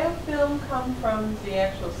biofilm come from the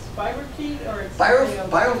actual spirochete, or it's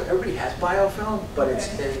something else? Everybody has biofilm, but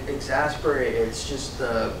it's exasperated. It's just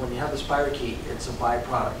when you have the spirochete, it's a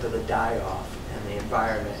byproduct of the die-off and the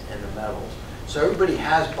environment and the metals. So everybody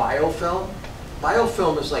has biofilm.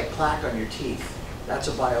 Biofilm is like plaque on your teeth. That's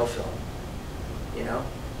a biofilm, you know?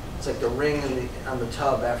 It's like the ring on the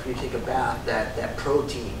tub after you take a bath, that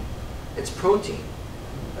protein. It's protein.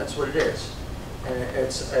 That's what it is. And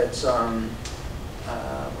it's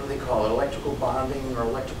what do they call it? Electrical bonding or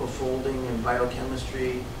electrical folding in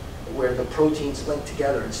biochemistry, where the proteins link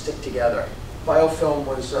together and stick together. Biofilm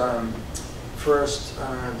was first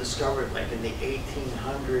discovered like in the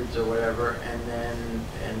 1800s or whatever, and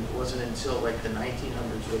it wasn't until like the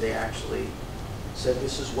 1900s where they actually said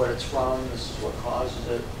this is what it's from, this is what causes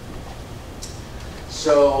it.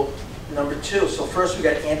 So number 2, so first we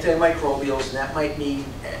got antimicrobials, and that might mean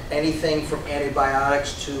anything from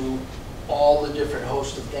antibiotics to all the different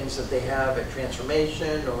hosts of things that they have at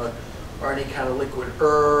transformation, or any kind of liquid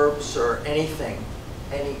herbs, or anything,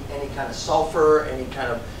 any kind of sulfur, any kind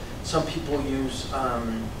of, some people use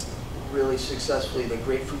really successfully the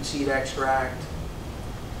grapefruit seed extract,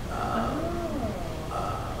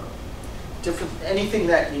 different, anything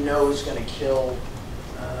that you know is going to kill.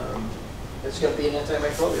 It's going to be an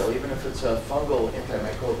antimicrobial, even if it's a fungal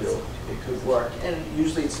antimicrobial, it could work. And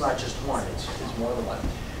usually it's not just one, it's more than one.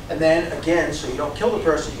 And then again, so you don't kill the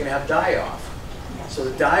person, you're going to have die-off. So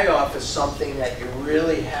the die-off is something that you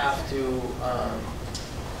really have to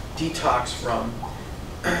detox from.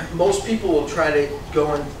 Most people will try to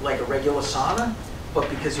go in like a regular sauna, but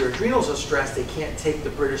because their adrenals are stressed, they can't take the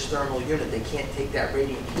British thermal unit, they can't take that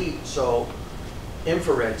radiant heat, so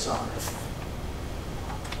infrared sauna.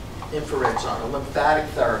 Lymphatic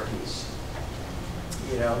therapies,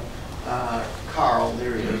 you know. Carl,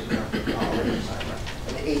 there he is, Carl,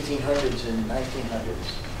 in the 1800s and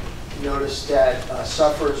 1900s, noticed that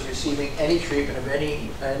sufferers receiving any treatment of any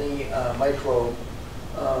microbe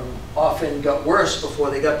often got worse before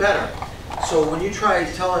they got better. So when you try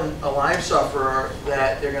telling a Lyme sufferer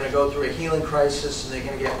that they're going to go through a healing crisis and they're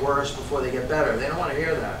going to get worse before they get better, they don't want to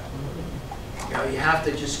hear that. You know, you have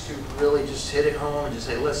to just really just hit it home and just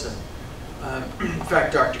say, listen. In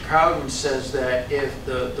fact, Dr. Cowden says that if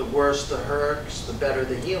the worse the hurts, the better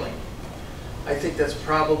the healing. I think that's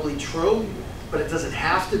probably true, but it doesn't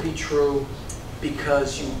have to be true,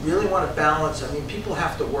 because you really want to balance. I mean, people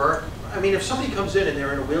have to work. I mean, if somebody comes in and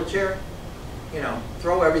they're in a wheelchair, you know,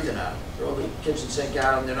 throw everything out. Throw the kitchen sink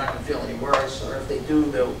at them, they're not going to feel any worse. Or if they do,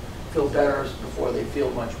 they'll feel better before they feel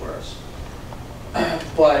much worse.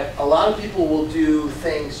 But a lot of people will do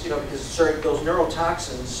things, you know, because those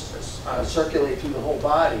neurotoxins circulate through the whole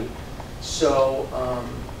body. So,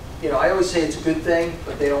 you know, I always say it's a good thing,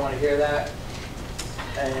 but they don't want to hear that.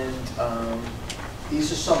 And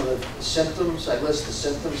these are some of the symptoms. I list the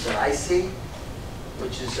symptoms that I see,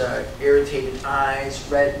 which is irritated eyes,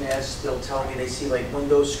 redness. They'll tell me they see like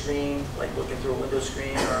window screen, like looking through a window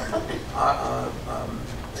screen, or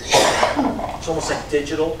it's almost like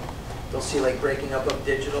digital. They'll see like breaking up of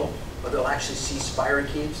digital, or they'll actually see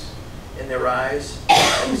spirochetes in their eyes,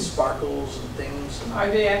 like sparkles and things. Are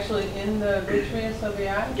they actually in the vitreous of the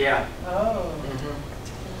eye? Yeah. Oh.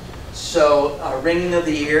 Mm-hmm. So ringing of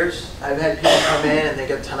the ears. I've had people come in and they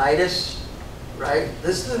get tinnitus, right?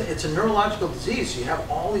 It's a neurological disease. So you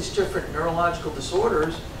have all these different neurological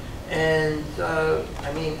disorders, and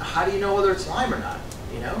I mean, how do you know whether it's Lyme or not?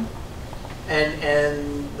 You know,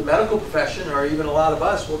 And the medical profession, or even a lot of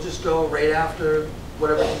us, will just go right after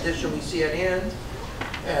whatever condition we see at hand,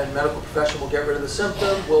 and medical profession will get rid of the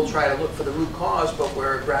symptom. We'll try to look for the root cause, but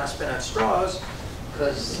we're grasping at straws,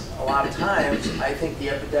 because a lot of times I think the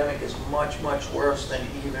epidemic is much, much worse than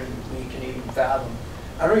even we can even fathom.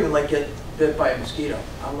 I don't even like get bit by a mosquito.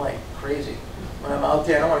 I'm like crazy. When I'm out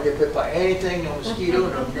there, I don't want to get bit by anything, no mosquito,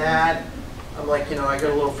 no gnat. I'm like, you know, I got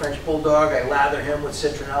a little French bulldog. I lather him with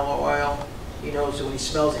citronella oil. He knows that when he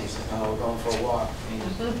smells it, he's like, oh, we're going for a walk.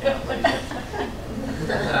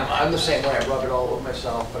 I'm the same way. I rub it all over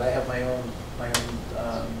myself, but I have my own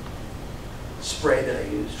spray that I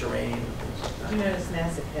use, geranium and things like that. Do you notice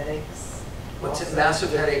massive headaches? What's it? Also,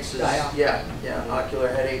 Massive headaches is, yeah, ocular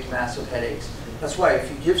headaches, massive headaches. That's why if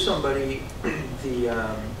you give somebody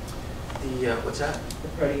what's that? The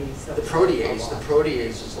protease. The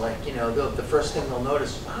protease is like, you know, the first thing they'll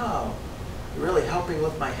notice, wow, you're really helping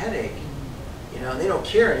with my headache. You know, and they don't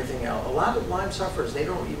care anything else. A lot of Lyme sufferers, they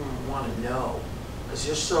don't even want to know, because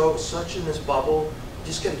you're such in this bubble, you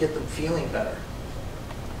just got to get them feeling better.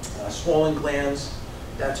 Swollen glands,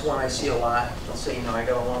 that's one I see a lot. They'll say, you know, I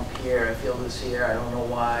got a lump here, I feel this here, I don't know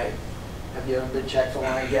why. Have you ever been checked for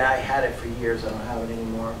Lyme? Yeah, I had it for years, I don't have it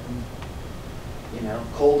anymore. You know,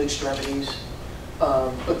 cold extremities.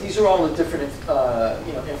 But these are all the different,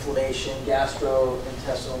 you know, inflammation,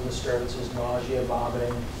 gastrointestinal disturbances, nausea,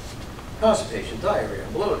 vomiting, constipation, diarrhea,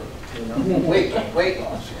 bloating, you know, weight gain, weight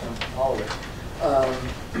loss, you know, all of it.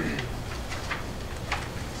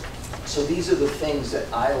 So these are the things that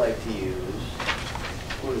I like to use.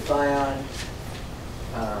 Glutathione.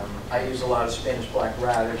 I use a lot of Spanish black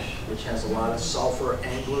radish, which has a lot of sulfur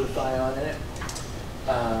and glutathione in it.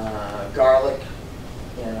 Garlic,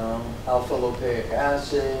 you know, alpha-lipoic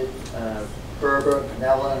acid, berber,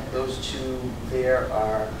 panela. Those two there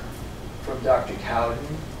are from Dr. Cowden.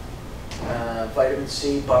 Vitamin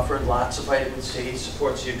C, buffered, lots of vitamin C,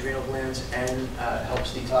 supports the adrenal glands and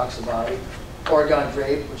helps detox the body. Oregon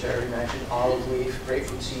grape, which I already mentioned, olive leaf,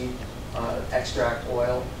 grapefruit seed, extract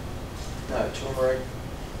oil, turmeric.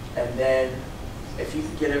 And then if you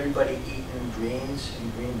can get everybody eating greens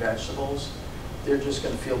and green vegetables, they're just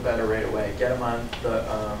going to feel better right away. Get them on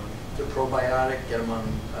the probiotic, get them on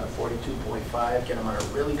 42.5, get them on a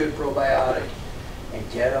really good probiotic,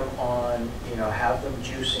 and get them on, you know, have them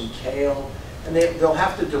juicing kale. And they'll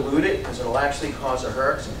have to dilute it because it'll actually cause a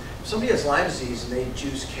herx. If somebody has Lyme disease and they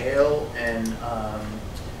juice kale and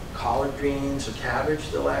collard greens or cabbage,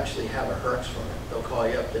 they'll actually have a herx from it. They'll call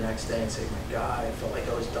you up the next day and say, my God, I felt like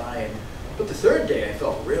I was dying. But the third day, I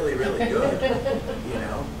felt really, really good, you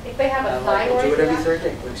know. If they have a Like, thyroid we'll do it every reaction, third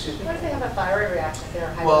day. Excuse me? what if they have a thyroid reaction?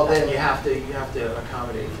 They're Well, then hypothyroid? you have to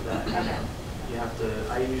accommodate for that. You Okay. know. You have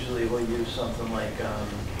to. I usually will use something like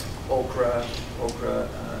okra,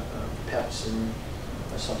 pepsin,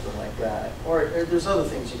 or something like that. Or there's other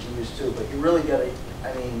things you can use too. But you really got to.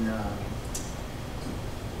 I mean,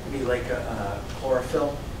 maybe like a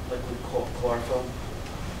chlorophyll, liquid chlorophyll.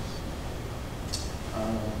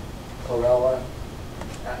 Chlorella,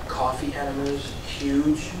 coffee enemas,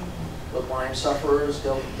 huge with Lyme sufferers.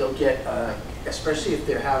 They'll get, especially if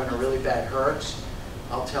they're having a really bad herx,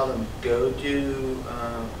 I'll tell them go do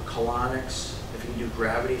colonics. If you can do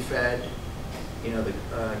gravity fed, you know, the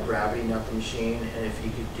gravity nothing machine, and if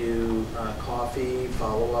you could do coffee,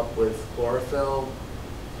 follow up with chlorophyll,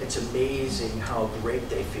 it's amazing how great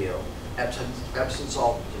they feel. Epsom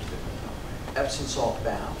salt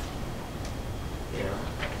bath. You know,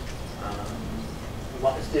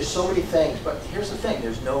 there's so many things, but here's the thing: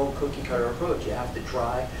 there's no cookie cutter approach. You have to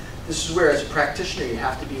try. This is where, as a practitioner, you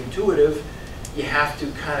have to be intuitive. You have to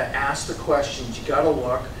kind of ask the questions. You got to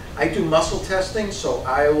look. I do muscle testing, so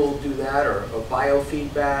I will do that, or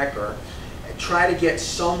biofeedback, or try to get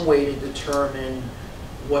some way to determine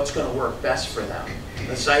what's going to work best for them.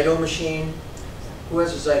 The Zyto machine. Who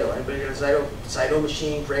has a Zyto? Anybody got a Zyto? Zyto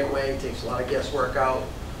machine, great way. Takes a lot of guesswork out.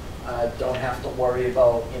 Don't have to worry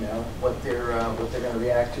about, you know, what they're going to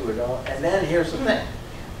react to or don't. And then here's the thing: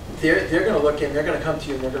 they're going to look in, they're going to come to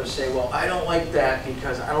you, and they're going to say, well, I don't like that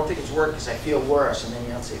because I don't think it's worked because I feel worse. And then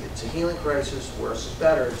you'll say it's a healing crisis, worse is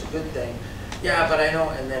better, it's a good thing. Yeah, but I know.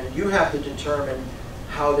 And then you have to determine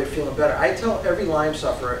how they're feeling better. I tell every Lyme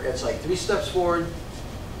sufferer, it's like 3 steps forward,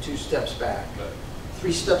 2 steps back.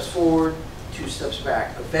 3 steps forward, 2 steps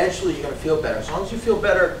back. Eventually, you're going to feel better. As long as you feel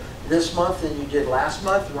better this month than you did last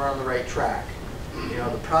month, we're on the right track. You know,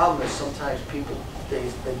 the problem is sometimes people, the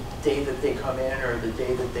day that they come in or the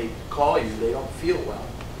day that they call you, they don't feel well.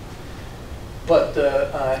 But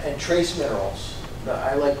and trace minerals,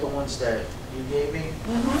 I like the ones that you gave me.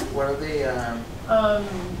 What are they?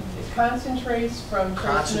 Concentrates from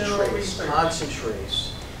trace mineral research.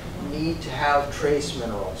 Concentrates need to have trace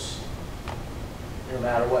minerals, no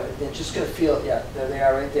matter what. They're just going to feel, yeah, there they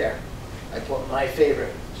are right there. I put my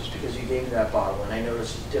favorite, just because you gave me that bottle, and I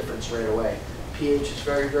noticed a difference right away. pH is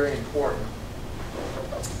very, very important.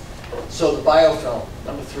 So the biofilm,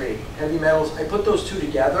 number 3, heavy metals. I put those two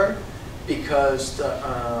together because the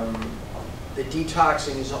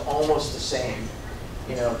detoxing is almost the same.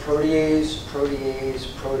 You know, protease, protease,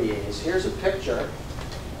 protease. Here's a picture,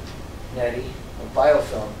 Nettie, of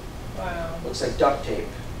biofilm. Wow. Looks like duct tape.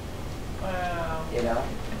 Wow. You know?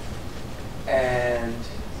 And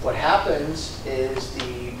what happens is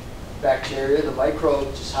the bacteria, the microbe,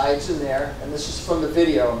 just hides in there. And this is from the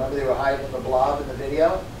video. Remember they were hiding in the blob in the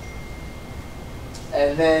video?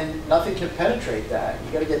 And then nothing can penetrate that.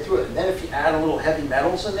 You got to get through it. And then if you add a little heavy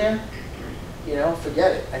metals in there, you know,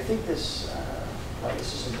 forget it. I think this, well,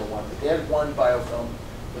 this isn't the one, but they had one biofilm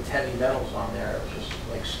with heavy metals on there. It was just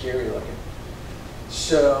like scary looking.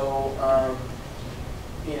 So,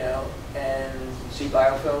 you know, and see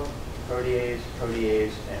biofilm, protease,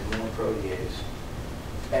 protease, and more protease.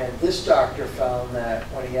 And this doctor found that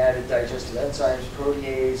when he added digestive enzymes,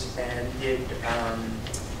 protease, and did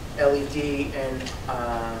LED and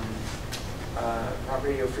not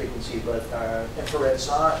radio frequency, but infrared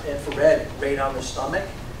right on the stomach,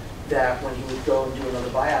 that when he would go and do another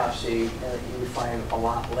biopsy, he would find a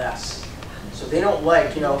lot less. So they don't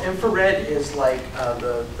like, you know, infrared is like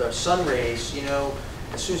the sun rays, you know,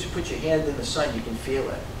 as soon as you put your hand in the sun, you can feel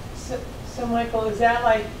it. So Michael, is that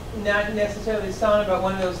like not necessarily sauna, but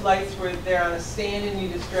one of those lights where they're on a stand and you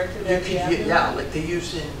just direct it at the abdomen? Yeah, like they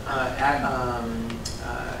use in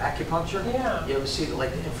acupuncture. Yeah. You ever see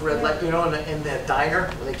like the infrared light, you know, in the diner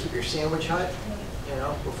where they keep your sandwich hut, you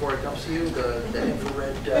know, before it comes to you, the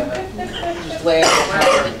infrared, just lay on the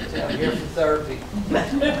counter, you know, here for therapy.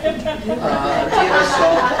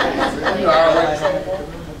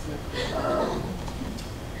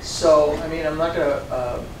 So, I mean, I'm not going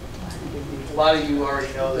to, a lot of you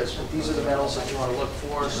already know this, but these are the metals that you want to look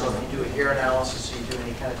for. So if you do a hair analysis, or you do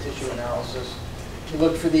any kind of tissue analysis, you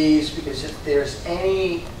look for these, because if there's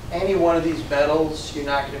any one of these metals, you're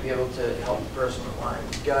not going to be able to help the person with Lyme.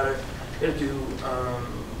 You gotta do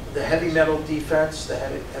the heavy metal defense, the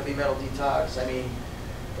heavy metal detox. I mean,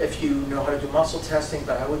 if you know how to do muscle testing,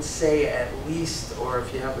 but I would say at least, or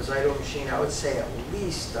if you have a Zyto machine, I would say at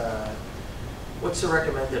least, what's the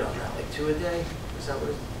recommended on that? Like 2 a day? Is that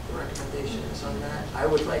what the recommendation is on that? I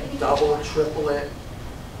would like double, triple it,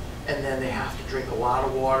 and then they have to drink a lot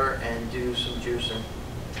of water and do some juicing,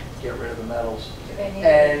 get rid of the metals.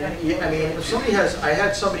 And I mean, if somebody has, I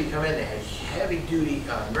had somebody come in, they had heavy duty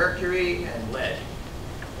mercury and lead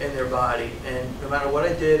in their body, and no matter what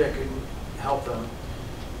I did, I couldn't help them.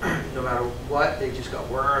 No matter what, they just got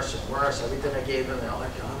worse and worse. Everything I gave them, they're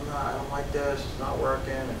like, oh, no, I don't like this, it's not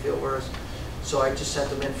working, I feel worse. So I just sent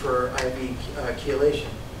them in for IV chelation.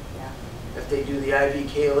 Yeah. If they do the IV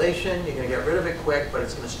chelation, you're going to get rid of it quick, but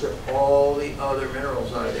it's going to strip all the other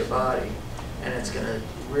minerals out of their body. And it's going to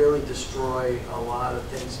really destroy a lot of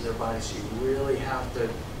things in their body. So you really have to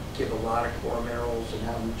give a lot of core minerals and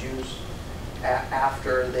have them juice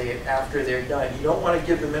after they're done. You don't want to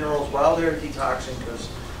give the minerals while they're detoxing, because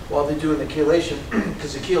while they're doing the chelation,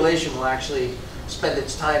 because the chelation will actually spend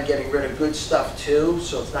its time getting rid of good stuff too,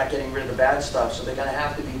 so it's not getting rid of the bad stuff, so they're going to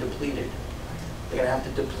have to be depleted. They're going to have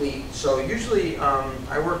to deplete. So usually,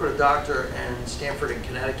 I work with a doctor in Stamford in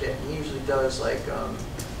Connecticut, and he usually does like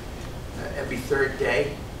every 3rd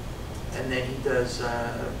day, and then he does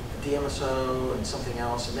DMSO and something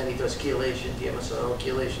else, and then he does chelation, DMSO,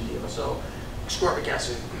 chelation, DMSO, ascorbic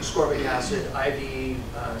acid, IV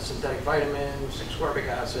synthetic vitamins, ascorbic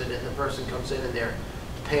acid, and the person comes in and they're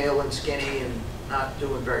pale and skinny and not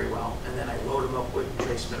doing very well, and then I load them up with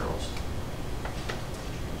trace minerals.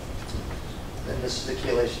 And this is the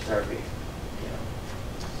chelation therapy.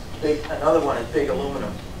 You know, another one is big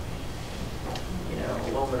aluminum. You know,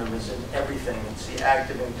 aluminum is in everything. It's the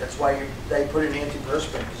active, that's why they put in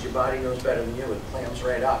antiperspirant, because your body knows better than you. It clams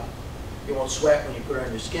right up. You won't sweat when you put it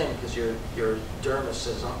on your skin, because your dermis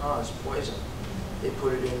says, it's poison. They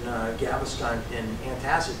put it in Gaviscon and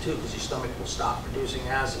antacid too, because your stomach will stop producing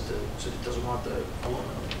acid, so it doesn't want the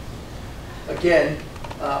aluminum. Again,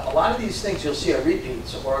 a lot of these things you'll see are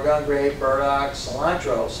repeats. So Oregon grape, burdock,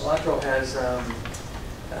 cilantro. Cilantro has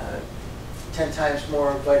 10 times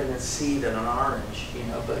more vitamin C than an orange, you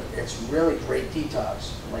know, but it's really great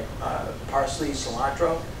detox. Like parsley,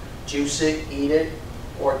 cilantro, juice it, eat it,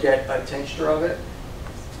 or get a tincture of it.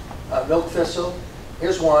 Milk thistle.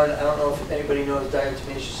 Here's one. I don't know if anybody knows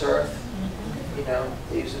diatomaceous earth. you know,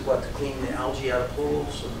 they use it, what, to clean the algae out of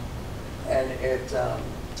pools, and it,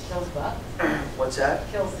 Kills bugs? what's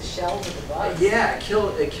that? Kills the shells of the bugs? Yeah, it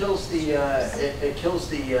kills the, the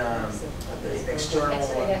external.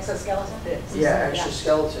 Exoskeleton? Yeah,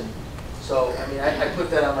 exoskeleton. So, I mean, I put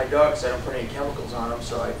that on my dog because I don't put any chemicals on him,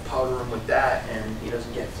 so I powder him with that, and he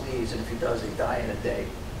doesn't get fleas, and if he does, they die in a day.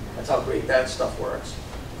 That's how great that stuff works.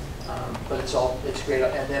 But it's great.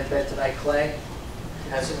 And then bentonite clay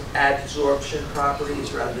has an adsorption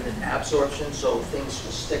properties rather than absorption, so things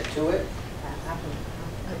will stick to it.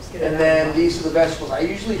 And then these are the vegetables. I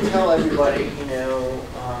usually tell everybody, you know,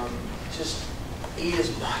 just eat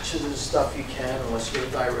as much of this stuff you can, unless you have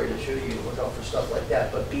a thyroid issue, you look out for stuff like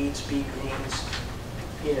that. But beets, beet greens,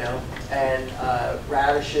 you know, and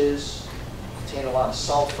radishes contain a lot of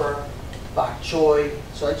sulfur, bok choy.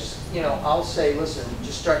 So I just, you know, I'll say, listen,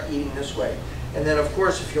 just start eating this way. And then, of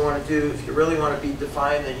course, if you really want to be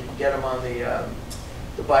defined, then you can get them on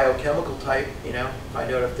the biochemical type, you know,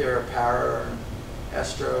 find out if they're a para or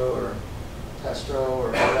estro or testro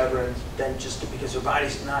or whatever, and then just because their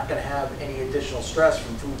body's not going to have any additional stress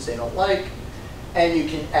from foods they don't like, and you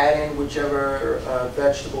can add in whichever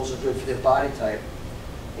vegetables are good for their body type,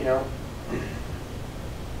 you know.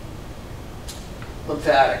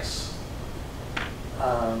 Lymphatics.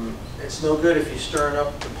 It's no good if you're stirring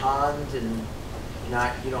up the pond and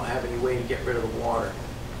you don't have any way to get rid of the water.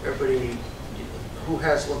 Everybody who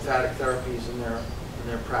has lymphatic therapies in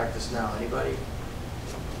their practice now, anybody?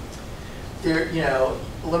 There, you know,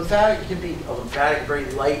 lymphatic can be very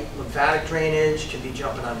light lymphatic drainage, can be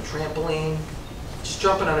jumping on a trampoline. Just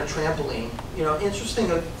jumping on a trampoline. You know, interesting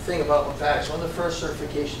thing about lymphatics, one of the first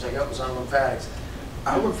certifications I got was on lymphatics.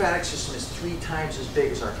 Our lymphatic system is 3 times as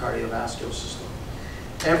big as our cardiovascular system.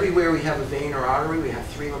 Everywhere we have a vein or artery, we have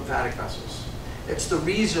 3 lymphatic vessels. It's the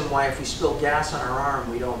reason why if we spill gas on our arm,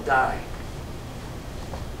 we don't die.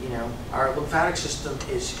 You know, our lymphatic system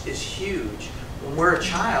is huge. When we're a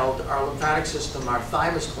child, our lymphatic system, our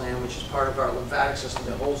thymus gland, which is part of our lymphatic system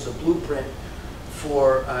that holds the blueprint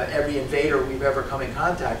for every invader we've ever come in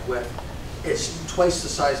contact with, is twice the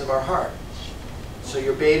size of our heart. So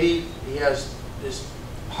your baby, his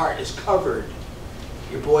heart is covered.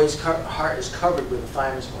 Your boy's heart is covered with a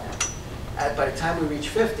thymus gland. By the time we reach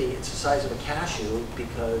 50, it's the size of a cashew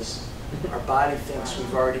because our body thinks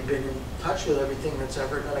we've already been in touch with everything that's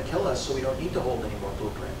ever going to kill us, so we don't need to hold any more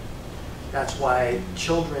blueprint. That's why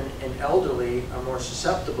children and elderly are more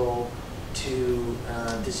susceptible to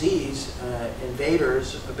disease,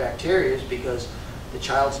 invaders of bacteria, because the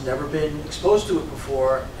child's never been exposed to it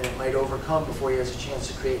before, and it might overcome before he has a chance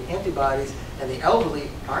to create antibodies, and the elderly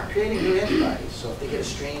aren't creating new antibodies. So if they get a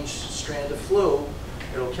strange strand of flu,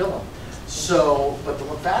 it'll kill them. So, but the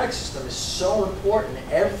lymphatic system is so important.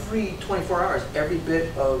 Every 24 hours, every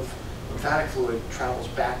bit of lymphatic fluid travels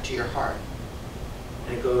back to your heart.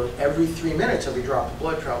 And it goes every 3 minutes, every drop of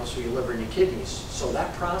blood travels through your liver and your kidneys. So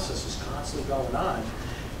that process is constantly going on.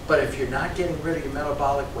 But if you're not getting rid of your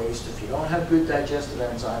metabolic waste, if you don't have good digestive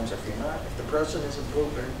enzymes, if the person isn't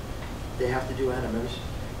pooping, they have to do enemas.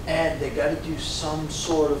 And they got to do some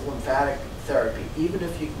sort of lymphatic therapy, even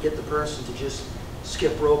if you can get the person to just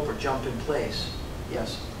skip rope or jump in place.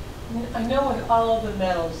 Yes? I know with all of the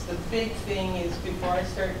metals, the big thing is before I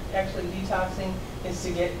start actually detoxing is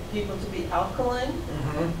to get people to be alkaline.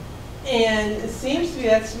 Mm-hmm. And it seems to be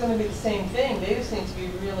that's going to be the same thing. They just need to be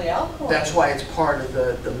really alkaline. That's why it's part of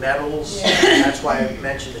the metals. Yeah. And that's why I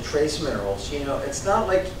mentioned the trace minerals. You know, it's not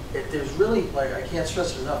like, there's really, like, I can't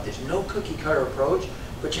stress it enough, there's no cookie cutter approach,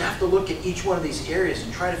 but you have to look at each one of these areas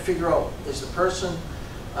and try to figure out, is the person,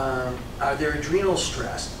 are their adrenals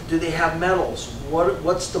stressed? Do they have metals?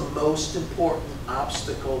 What's the most important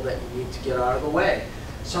obstacle that you need to get out of the way?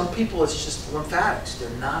 Some people, it's just lymphatics. They're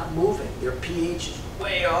not moving. Their pH is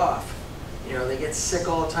way off. You know, they get sick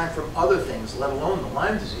all the time from other things, let alone the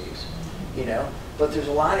Lyme disease, you know. But there's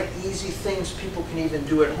a lot of easy things people can even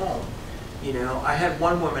do at home. You know, I had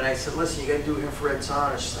one woman, I said, listen, you got to do infrared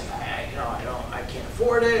sauna. She's like, you know, I can't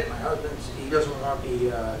afford it. My husband, he doesn't want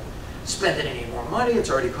me spending any more money.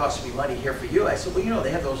 It's already costing me money here for you. I said, well, you know,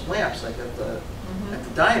 they have those lamps like at the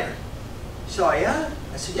diner. So yeah,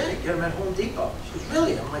 I said, yeah, you get them at Home Depot. She goes,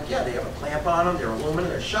 really? I'm like, yeah, they have a clamp on them. They're aluminum.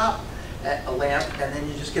 They're shop at a lamp, and then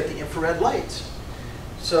you just get the infrared lights.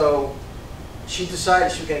 So she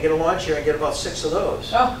decided she was going to get a lawn chair and get about 6 of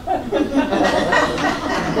those. Oh. And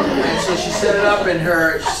so she set it up in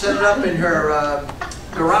her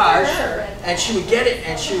garage, and she would get it,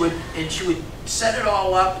 and she would set it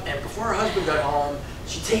all up, and before her husband got home,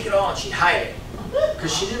 she'd take it all and she'd hide it.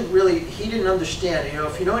 Because he didn't understand. You know,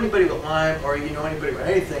 if you know anybody with Lyme or you know anybody with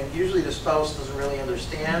anything, usually the spouse doesn't really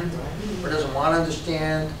understand. or doesn't want to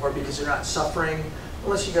understand, or because they're not suffering.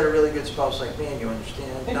 Unless you got a really good spouse like me and you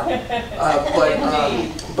understand. No.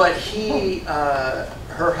 But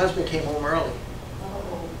her husband came home early.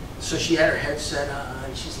 So she had her headset on,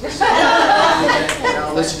 and she's listening,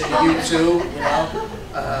 listening to you too,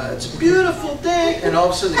 it's a beautiful day. And all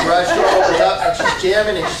of a sudden the garage door opens up and she's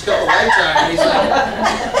jamming and she's got the lights on. And he's like,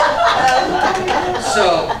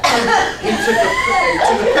 so he took a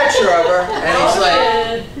picture of her and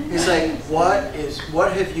he's like,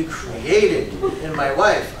 what have you created in my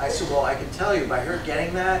wife? I said, well, I can tell you by her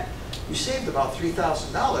getting that, you saved about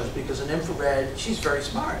 $3,000 because an infrared, she's very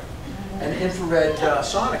smart. An infrared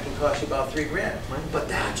sauna can cost you about $3 grand. But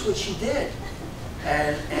that's what she did.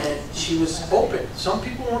 And she was open. Some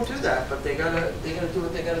people won't do that, but they gotta do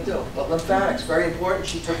what they gotta do. But lymphatics, very important.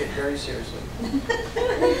 She took it very seriously.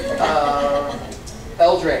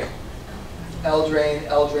 L-Drain,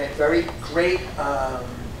 very great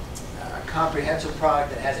comprehensive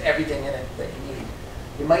product that has everything in it that you need.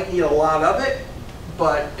 You might need a lot of it,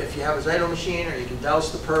 but if you have a Zyto machine, or you can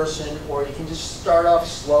douse the person, or you can just start off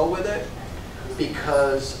slow with it,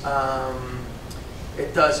 because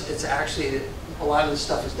it's actually, a lot of this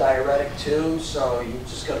stuff is diuretic too, so you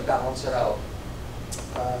just got to balance it out.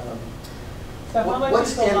 So how much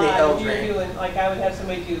what's is the in the line? L-Drain? You're doing, like I would have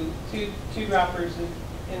somebody do two droppers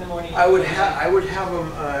in the morning. I would have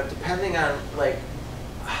them, depending on like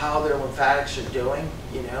how their lymphatics are doing,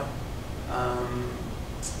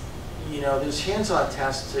 there's hands-on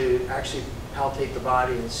tests to actually palpate the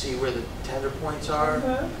body and see where the tender points are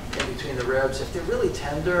in between the ribs. If they're really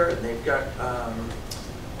tender and they've got a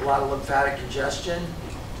lot of lymphatic congestion,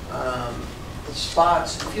 the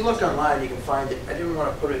spots, if you look online, you can find it. I didn't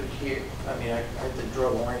want to put it here. I mean, I had to draw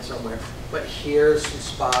the line somewhere. But here's some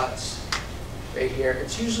spots right here.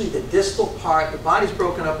 It's usually the distal part. The body's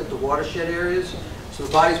broken up into watershed areas. So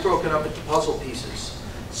the body's broken up into puzzle pieces.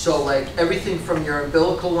 So like everything from your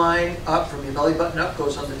umbilical line up, from your belly button up,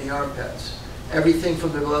 goes under the armpits. Everything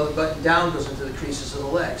from the belly button down goes into the creases of the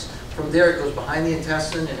legs. From there it goes behind the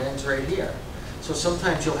intestine and ends right here. So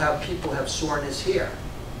sometimes you'll have people have soreness here.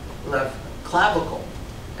 You'll have clavicle.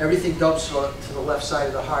 Everything dumps to the left side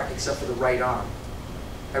of the heart except for the right arm.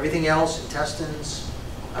 Everything else, intestines,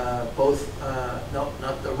 not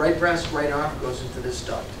the right breast, right arm goes into this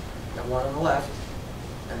duct. And one on the left.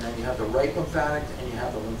 And then you have the right lymphatic and you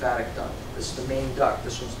have the lymphatic duct. This is the main duct.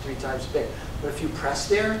 This one's 3 times big. But if you press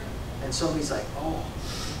there and somebody's like, oh,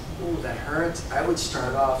 that hurts, I would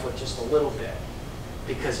start off with just a little bit.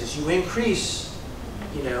 Because as you increase,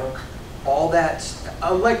 all that,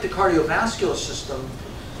 unlike the cardiovascular system,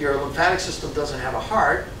 your lymphatic system doesn't have a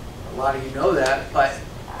heart. A lot of you know that, but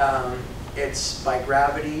it's by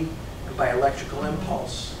gravity and by electrical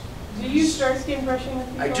impulse. Do you start skin brushing with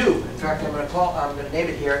people? I do. In fact, I'm going to name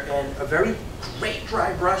it here. And a very great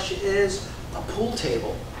dry brush is a pool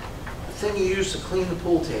table. The thing you use to clean the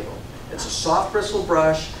pool table. It's a soft bristle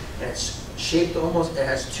brush, and it's shaped almost. It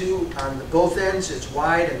has two on both ends. It's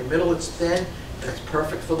wide, in the middle it's thin, and it's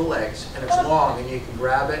perfect for the legs. And it's long, and you can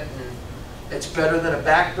grab it. And it's better than a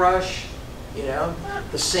back brush.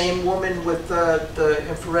 The same woman with the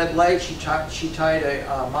infrared light, she tied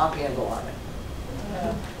a mop handle on it.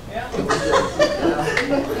 Yeah.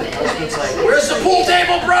 Husband's like, where's the pool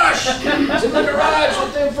table brush? It's in the garage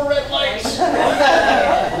with the infrared lights. So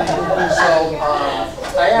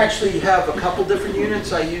I actually have a couple different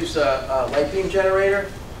units. I use a light beam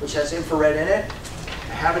generator, which has infrared in it.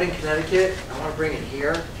 I have it in Connecticut. I want to bring it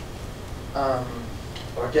here.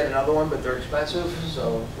 Or get another one, but they're expensive,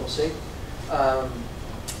 so we'll see. A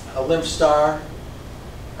Lymph Star.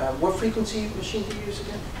 What frequency machine do you use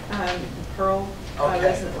again? Pearl. Okay.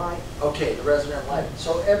 Resonant light. Okay, the resonant light.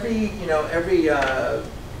 So every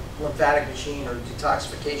lymphatic machine or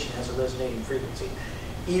detoxification has a resonating frequency.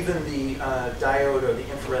 Even the diode or the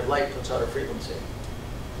infrared light puts out a frequency.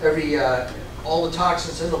 All the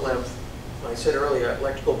toxins in the lymph, like I said earlier,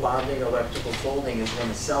 electrical bonding, electrical folding is when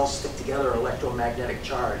the cells stick together, electromagnetic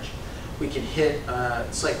charge. We can hit,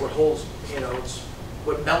 it's like what holds, it's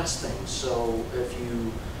what melts things. So if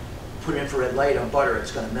you put infrared light on butter,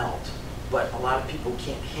 it's going to melt. But a lot of people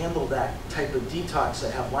can't handle that type of detox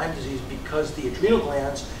that have Lyme disease because the adrenal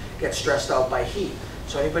glands get stressed out by heat.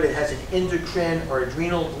 So anybody that has an endocrine or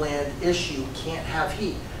adrenal gland issue can't have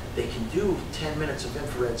heat. They can do 10 minutes of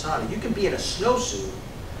infrared sauna. You can be in a snowsuit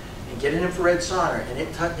and get an infrared sauna, and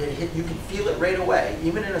you can feel it right away,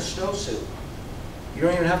 even in a snowsuit. You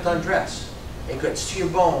don't even have to undress. It gets to your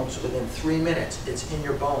bones within 3 minutes. It's in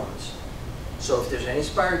your bones. So if there's any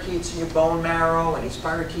spirochetes in your bone marrow, any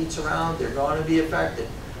spirochetes around, they're going to be affected.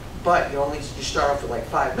 But you start off with like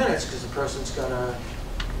 5 minutes because the person's going to,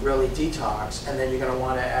 really detox. And then you're going to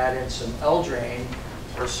want to add in some L-drain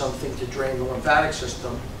or something to drain the lymphatic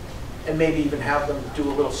system, and maybe even have them do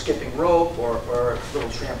a little skipping rope or a little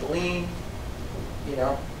trampoline. You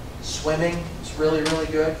know, swimming is really, really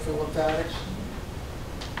good for lymphatics.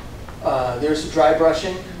 There's the dry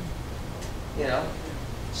brushing, you know,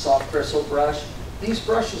 soft bristle brush. These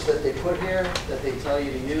brushes that they put here, that they tell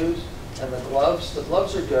you to use, and the gloves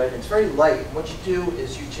are good. It's very light. And what you do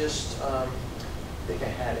is you just, I think I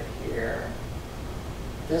had it here.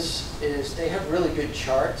 They have really good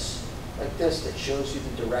charts like this that shows you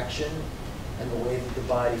the direction and the way that the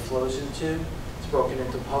body flows into. It's broken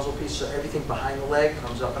into puzzle pieces, so everything behind the leg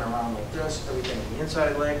comes up and around like this. Everything on the inside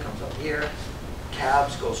of the leg comes up here.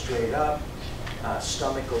 Calves go straight up.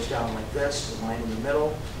 Stomach goes down like this, the line in the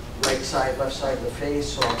middle. Right side, left side of the face,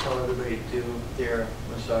 so I'll tell everybody to do their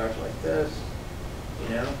massage like this, you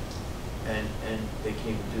know, and they can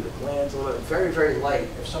even do the glands a little bit. Very, very light.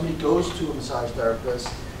 If somebody goes to a massage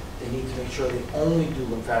therapist, they need to make sure they only do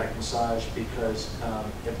lymphatic massage, because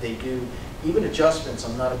if they do, even adjustments,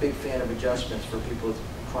 I'm not a big fan of adjustments for people with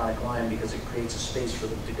chronic Lyme, because it creates a space for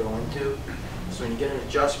them to go into. So when you get an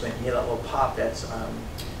adjustment, you get that little pop, that's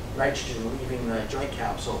nitrogen leaving the joint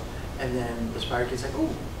capsule, and then the spirochete's like,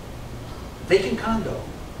 ooh, vacant condo.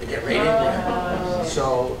 They get right in there.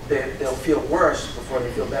 So they'll feel worse before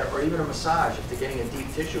they feel better. Or even a massage, if they're getting a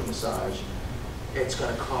deep tissue massage, it's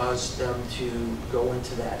going to cause them to go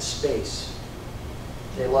into that space.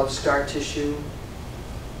 They love scar tissue.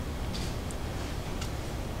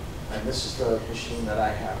 And this is the machine that I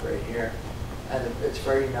have right here. And it's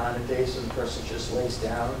very non-invasive. The person just lays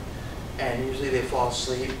down, and usually they fall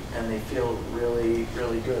asleep and they feel really,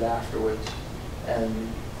 really good afterwards. And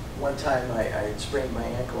one time I had sprained my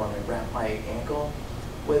ankle and I wrapped my ankle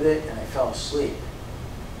with it and I fell asleep.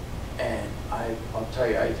 And I'll tell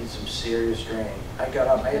you, I did some serious drain. I got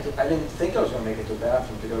up, I didn't think I was going to make it to the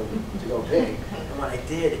bathroom to go pee. And when I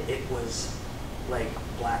did, it was like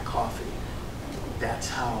black coffee. That's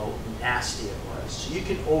how nasty it was. So you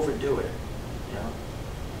can overdo it, you know?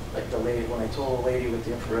 Like the lady, when I told a lady with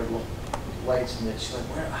the infrared lights, and she's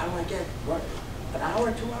like, how do I get, what, an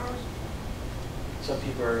hour, 2 hours? Some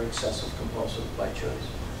people are excessive compulsive by choice.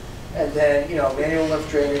 And then, you know, manual lymph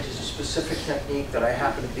drainage is a specific technique that I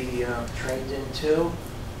happen to be trained in too.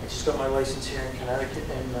 I just got my license here in Connecticut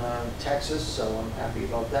and Texas, so I'm happy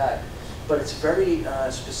about that. But it's very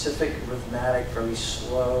specific, rhythmic, very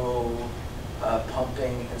slow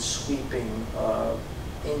pumping and sweeping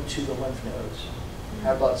into the lymph nodes. I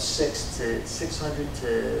have about 600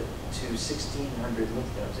 to 1,600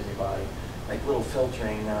 lymph nodes in your body, like little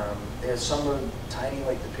filtering. There's some are tiny,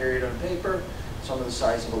 like the period on paper, some of the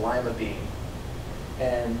size of a lima bean.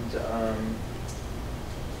 And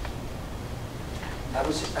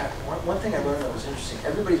one thing I learned that was interesting,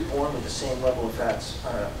 everybody's born with the same level of fats,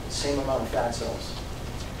 same amount of fat cells.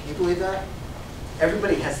 Can you believe that?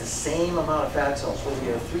 Everybody has the same amount of fat cells, whether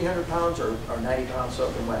you're 300 pounds or 90 pounds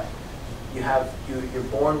soaking wet. You're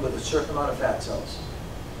born with a certain amount of fat cells.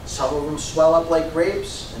 Some of them swell up like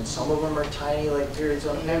grapes, and some of them are tiny like periods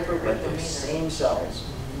on paper, but they're the same cells.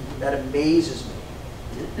 That amazes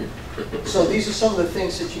me. So these are some of the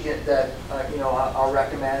things that you get that you know, I'll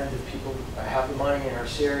recommend if people have the money and are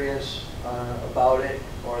serious about it,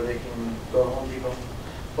 or they can go to Home Depot.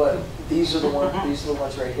 But these are the ones. These are the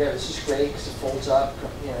ones right here. This is great because it folds up.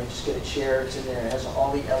 You know, you just get a chair. It's in there. It has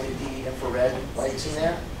all the LED infrared lights in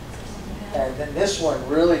there. And then this one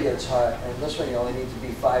really gets hot. And this one you only need to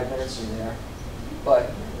be 5 minutes in there.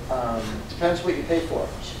 But depends what you pay for.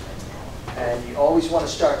 And you always want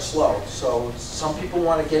to start slow. So some people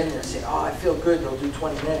want to get in there and say, "Oh, I feel good." They'll do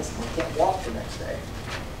 20 minutes and they can't walk the next day.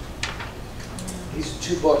 These are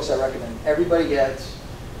 2 books I recommend everybody gets.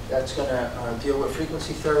 That's going to deal with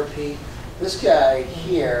frequency therapy. This guy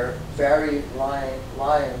here, Barry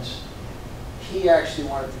Lyons, he actually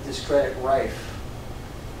wanted to discredit Rife.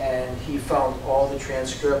 And he found all the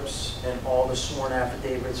transcripts and all the sworn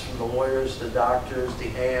affidavits from the lawyers, the doctors, the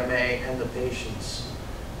AMA, and the patients,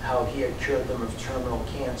 how he had cured them of terminal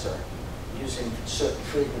cancer using certain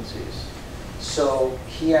frequencies. So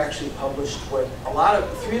he actually published what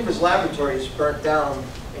 3 of his laboratories burnt down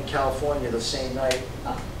in California the same night.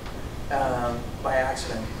 By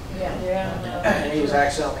accident. And he was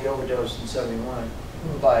accidentally overdosed in '71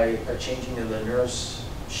 by changing to the nurse,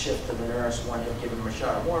 shift to the nurse. One had given him a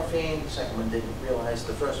shot of morphine, the second one didn't realize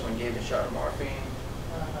the first one gave a shot of morphine.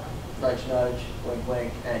 Nudge, nudge, wink,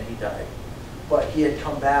 wink, and he died. But he had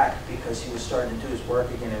come back because he was starting to do his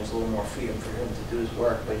work again. It was a little more freedom for him to do his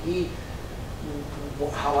work. But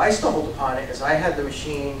how I stumbled upon it is I had the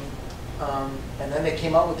machine, and then they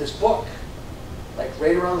came out with this book. like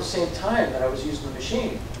right around the same time that I was using the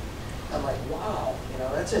machine. I'm like, wow, you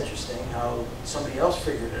know, that's interesting how somebody else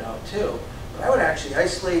figured it out too. But I would actually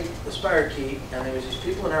isolate the spirochete, and there was these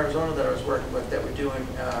people in Arizona that I was working with that were doing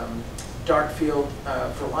dark field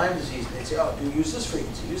for Lyme disease, and they'd say, oh, do you use this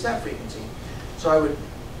frequency, use that frequency. So I would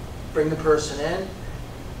bring the person in,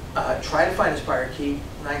 try to find a spirochete.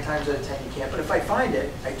 9 times out of 10 you can't, but if I find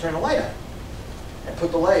it, I turn the light on and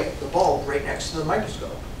put the bulb right next to the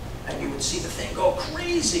microscope, and you would see the thing go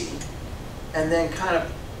crazy, and then kind of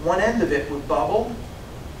one end of it would bubble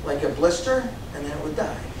like a blister, and then it would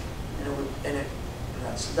die, and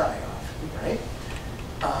that's the die off, right?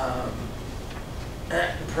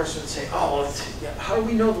 And the person would say, oh, well, how do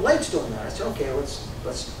we know the light's doing that? I said, okay,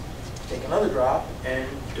 let's take another drop and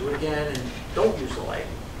do it again, and don't use the light.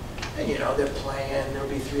 And you know, they're playing, there'll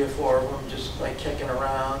be 3 or 4 of them just like kicking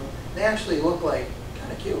around. They actually look like kind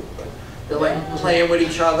of cute, but they're like playing with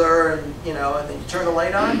each other, and you know, and then you turn the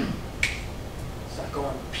light on, it's not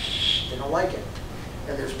going, they don't like it.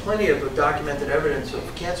 And there's plenty of documented evidence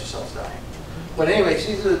of cancer cells dying. But anyways,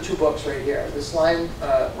 these are the 2 books right here. This Lyme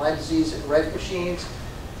disease and Rife machines.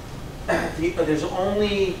 There's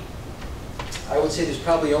only, I would say there's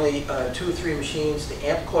probably only 2 or 3 machines. The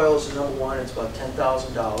amp coil is the #1, it's about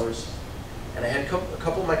 $10,000. And I had a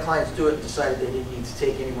couple of my clients do it and decided they didn't need to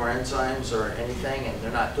take any more enzymes or anything, and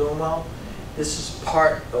they're not doing well. This is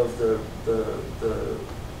part of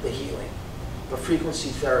the healing. But frequency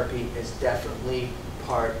therapy is definitely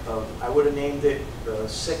part of, I would have named it the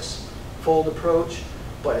 6-fold approach,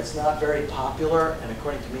 but it's not very popular, and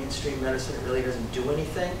according to mainstream medicine, it really doesn't do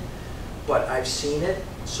anything. But I've seen it,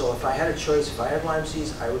 so if I had a choice, if I had Lyme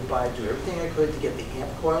disease, I would do everything I could to get the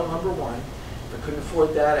amp coil #1. If I couldn't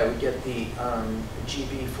afford that, I would get the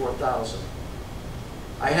GB4000.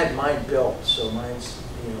 I had mine built, so mine's,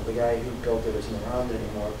 you know, the guy who built it isn't around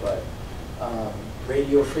anymore, but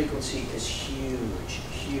radio frequency is huge,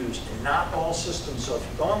 huge, and not all systems. So if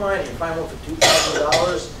you go online and you find one for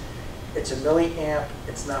 $2,000, it's a milliamp,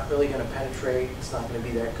 it's not really going to penetrate, it's not going to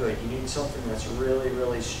be that good. You need something that's really,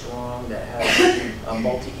 really strong, that has a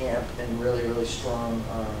multi-amp and really, really strong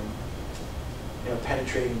you know,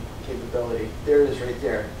 penetrating capability. There it is right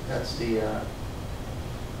there. That's the,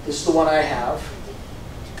 this is the one I have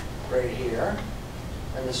right here.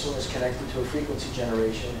 And this one is connected to a frequency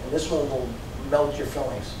generation. And this one will melt your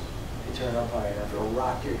fillings if you turn it up high enough. It'll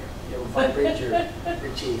rock it'll vibrate your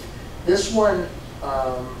teeth. This one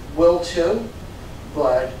will too,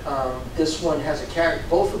 but this one has a carrier.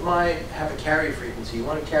 Both of mine have a carrier frequency. You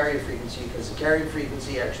want a carrier frequency because the carrier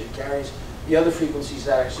frequency actually carries the other frequencies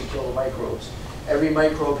that actually kill the microbes. Every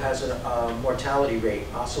microbe has a mortality rate,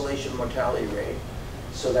 oscillation mortality rate.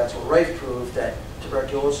 So that's what Rife proved, that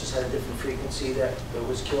tuberculosis had a different frequency that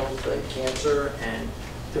was killed by cancer, and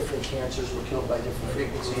different cancers were killed by different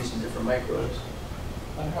frequencies and different microbes.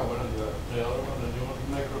 I have one of the other one, the new one,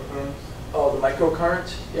 microcurrents. Oh, the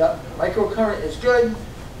microcurrent? Yeah, microcurrent is good.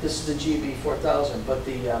 This is the GB4000, but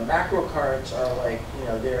the macrocurrents are like, you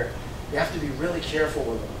know, you have to be really careful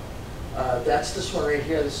with them. That's this one right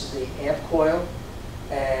here. This is the amp coil,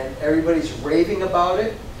 and everybody's raving about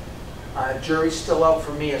it. Jury's still out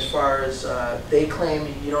for me as far as they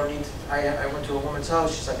claim you don't need to. I went to a woman's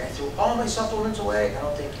house. She's like, I threw all my supplements away. I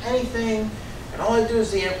don't take anything, and all I do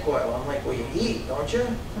is the amp coil. I'm like, well, you eat, don't you?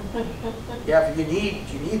 Yeah, but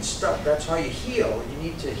you need stuff. That's how you heal. You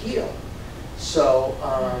need to heal. So,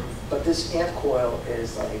 but this amp coil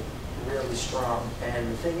is like really strong,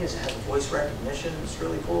 and the thing is, it has voice recognition. It's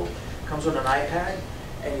really cool. It comes with an iPad,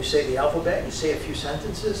 and you say the alphabet, and you say a few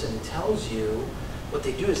sentences, and it tells you. What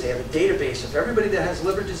they do is they have a database of everybody that has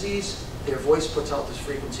liver disease. Their voice puts out this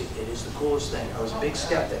frequency. It is the coolest thing. I was a big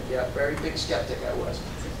skeptic. Yeah, very big skeptic I was.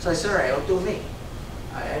 So I said, all right, I'll do me.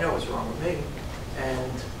 I know what's wrong with me. And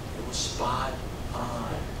it was spot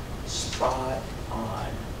on, spot on.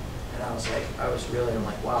 And I was really, I'm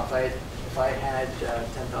like, wow, if I had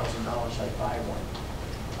 $10,000, I'd buy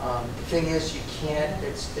one. The thing is, you can't,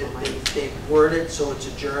 they word it so it's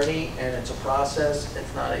a journey and it's a process.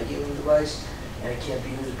 It's not a healing device. And it can't be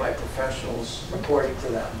used by professionals according to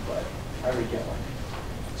them, but I would get one.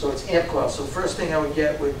 So it's amp coil. So the first thing I would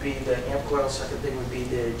get would be the amp coil. Second thing would be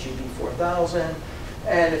the GB4000.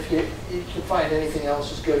 And if you can find anything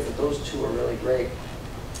else is good, but those two are really great.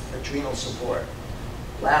 Adrenal support.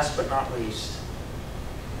 Last but not least,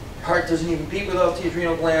 heart doesn't even beat without the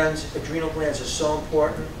adrenal glands. Adrenal glands are so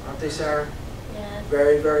important, aren't they, Sarah? Yeah.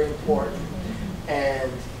 Very, very important.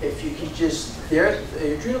 And if you can just,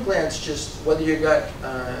 the adrenal glands, just whether you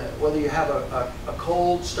have a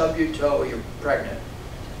cold, stub your toe, or you're pregnant,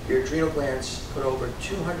 your adrenal glands put over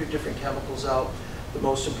 200 different chemicals out. The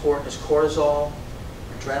most important is cortisol,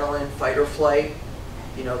 adrenaline, fight or flight.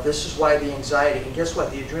 You know, this is why the anxiety, and guess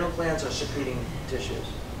what? The adrenal glands are secreting tissues,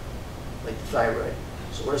 like the thyroid.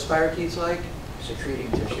 So what are spirochetes like?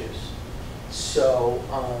 Secreting tissues. So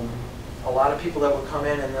a lot of people that will come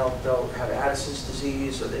in and they'll have Addison's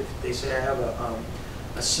disease, or they say I have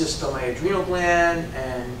a cyst on my adrenal gland,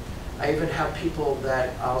 and I even have people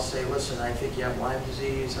that I'll say, listen, I think you have Lyme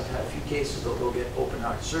disease. I've had a few cases, they'll go get open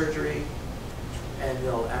heart surgery, and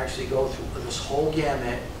they'll actually go through this whole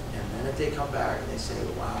gamut, and then if they come back and they say,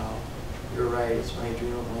 wow, you're right, it's my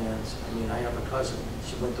adrenal glands. I mean, I have a cousin,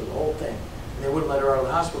 she went through the whole thing, and they wouldn't let her out of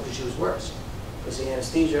the hospital because she was worse. Because the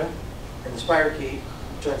anesthesia and the spirochete,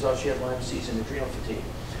 turns out she had Lyme disease and adrenal fatigue.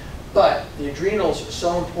 But the adrenals are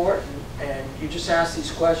so important, and you just ask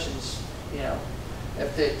these questions, you know,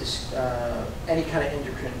 if there's any kind of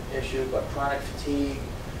endocrine issue, but chronic fatigue,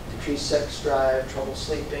 decreased sex drive, trouble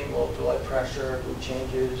sleeping, low blood pressure, mood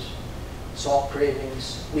changes, salt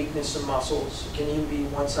cravings, weakness in muscles, it can even be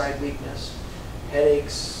one-side weakness,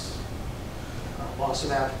 headaches, loss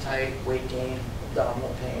of appetite, weight gain,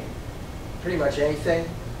 abdominal pain, pretty much anything.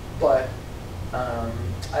 But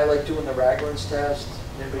I like doing the Ragland's test.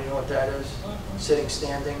 Anybody know what that is? Sitting,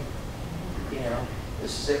 standing. You know,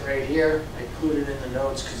 this is it right here. I included it in the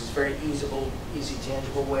notes because it's a very easy,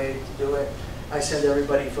 tangible way to do it. I send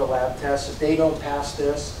everybody for a lab test. If they don't pass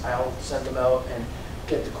this, I'll send them out and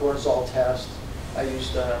get the cortisol test. I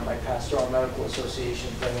used my Pastoral Medical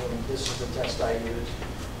Association thing, and this is the test I use.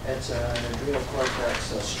 It's an adrenal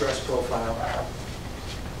cortex stress profile app.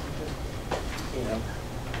 You know,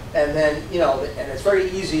 and then, you know, and it's very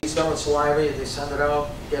easy. It's done with saliva. They send it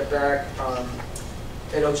out, get back.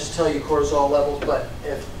 It'll just tell you cortisol levels. But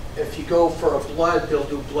if you go for a blood, they'll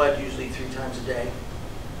do blood usually 3 times a day,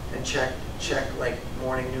 and check like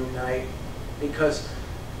morning, noon, night, because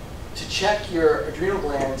to check your adrenal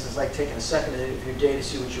glands is like taking a second of your day to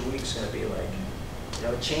see what your week's going to be like. You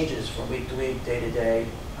know, it changes from week to week, day to day,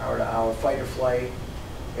 hour to hour, fight or flight,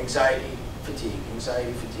 anxiety,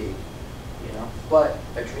 fatigue. You know, but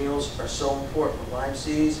adrenals are so important with Lyme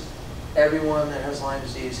disease. Everyone that has Lyme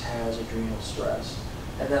disease has adrenal stress.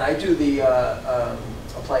 And then I do the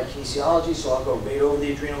applied kinesiology, so I'll go right over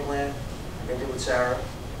the adrenal gland. I'm going to do it with Sarah.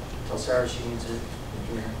 Tell Sarah she needs it.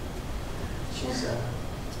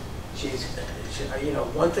 You know,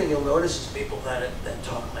 one thing you'll notice is people that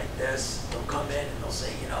talk like this, they'll come in and they'll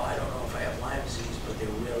say, you know, I don't know if I have Lyme disease, but they're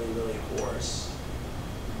really, really hoarse.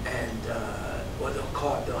 And, or they'll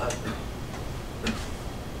cough, they'll have,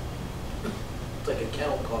 it's like a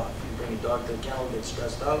kennel cough. You bring a dog to the kennel, get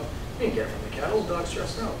stressed out. You can get it from the kennel, the dog's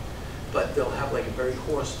stressed out. But they'll have like a very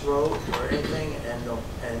hoarse throat or anything, and they'll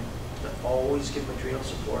always give them adrenal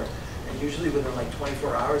support. And usually within like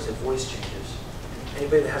 24 hours, their voice changes.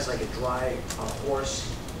 Anybody that has like a dry, hoarse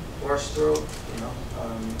throat, you know,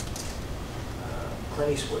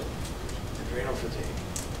 Clint Eastwood, adrenal fatigue,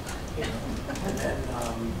 you know, and then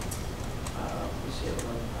who's the other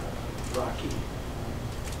one? Rocky.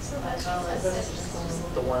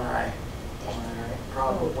 The one eye.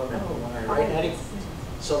 Problem with women, the one eye, right, Eddie?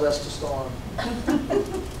 Sylvester Stallone.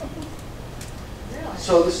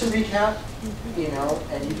 So this is a recap, you know,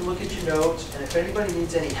 and you can look at your notes, and if anybody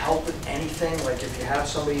needs any help with anything, like if you have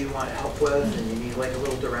somebody you want help with and you need like a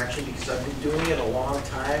little direction, because I've been doing it a long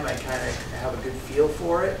time, I kind of have a good feel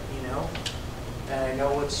for it, you know, and I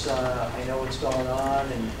know what's going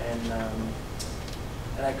on,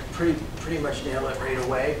 and I could pretty much nail it right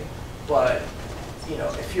away. But you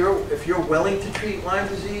know, if you're willing to treat Lyme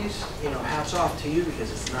disease, you know, hats off to you,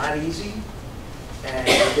 because it's not easy, and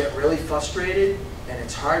you get really frustrated, and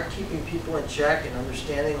it's hard keeping people in check and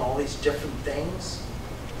understanding all these different things,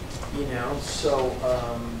 you know. So,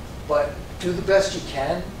 but do the best you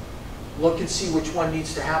can. Look and see which one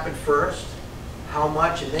needs to happen first, how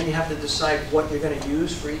much, and then you have to decide what you're going to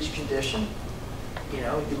use for each condition. You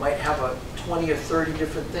know, you might have 20 or 30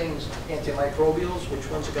 different things, antimicrobials, which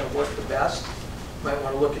ones are going to work the best. You might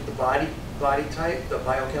want to look at the body type, the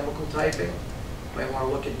biochemical typing. Might want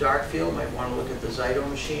to look at dark field, might want to look at the Zyto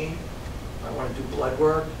machine, might want to do blood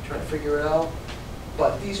work, try to figure it out.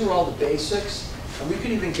 But these are all the basics, and we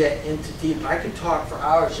could even get into deep. I could talk for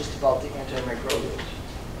hours just about the antimicrobials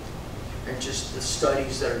and just the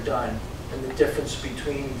studies that are done and the difference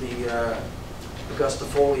between the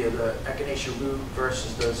Augustifolia, the echinacea root,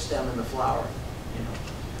 versus the stem and the flower. You know.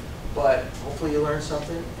 But hopefully you learned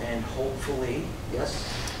something, and hopefully,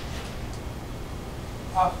 yes?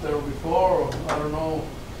 After, before, I don't know,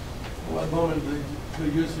 what moment do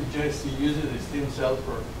you suggest you use the stem cell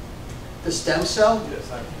for? The stem cell?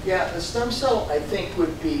 Yes, Yeah, the stem cell I think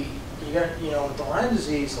would be with the Lyme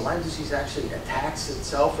disease actually attacks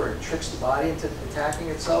itself, or it tricks the body into attacking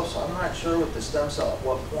itself. So I'm not sure with the stem cell at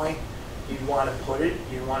what point you'd want to put it.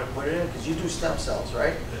 You'd want to put it in because you do stem cells,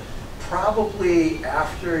 right? Probably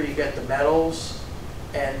after you get the metals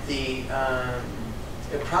and the.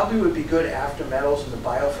 It probably would be good after metals and the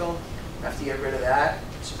biofilm. After you get rid of that,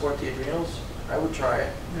 support the adrenals. I would try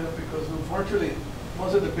it. Yeah, because unfortunately,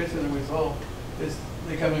 most of the patients we saw,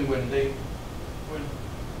 they come in when they went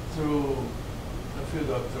through a few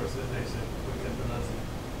doctors and they said, we can do nothing.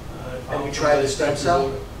 And you try the stem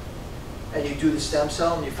cell? And you do the stem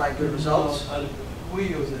cell and you find good results? No, we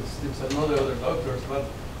use the stem cell, not the other doctors, but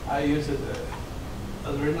I use it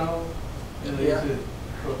adrenal, and I use it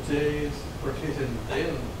protease, and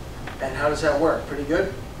then. And how does that work? Pretty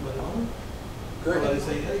good? Good. Well, I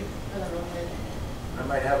say, hey. I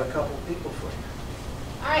might have a couple of people for you.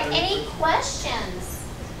 All right, any questions?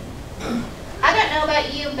 I don't know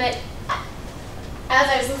about you, but as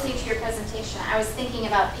I was listening to your presentation, I was thinking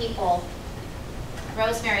about people.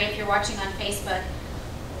 Rosemary, if you're watching on Facebook,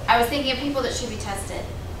 I was thinking of people that should be tested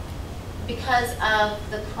because of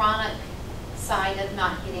the chronic side of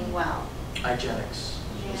not getting well. IGenics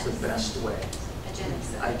is the best way.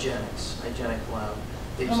 IGenic lab.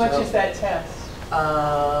 How much is that test?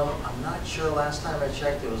 I'm not sure. Last time I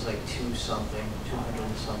checked, it was like $200 something.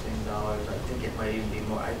 I think it might even be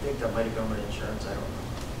more. I think that might have government insurance. I don't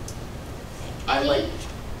know. Any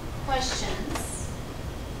questions?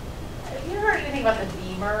 Have you heard anything about the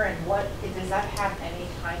beamer and does that have any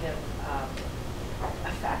kind of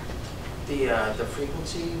effect? The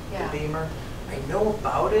frequency, Yeah. the beamer. I know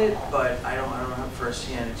about it, but I don't have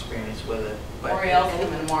first-hand experience with it. But Moriel's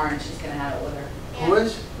coming tomorrow and she's gonna have it with her. Who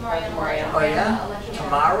is? Maria. Oh yeah?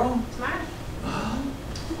 Tomorrow? Tomorrow. I'm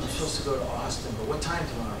supposed to go to Austin, but what time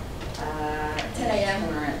tomorrow? 10 a.m.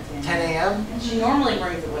 10 a.m.? And she normally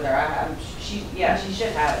brings it with her. She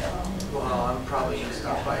should have it. Well, I'm probably going to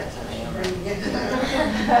stop by at 10 a.m.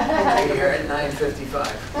 I'll be here at 9:55.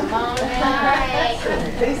 All right.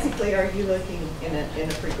 Basically, are you looking in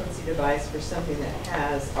a frequency device for something that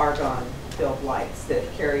has argon-filled lights that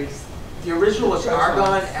carries? The original was argon,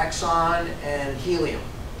 protons. exon, and helium.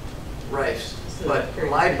 Right. So But it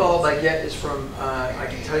carries my bulb I get is from, I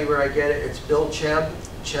can tell you where I get it. It's Bill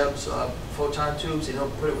Chubb's photon tubes. You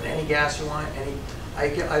don't put it with any gas you want.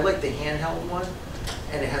 I like the handheld one.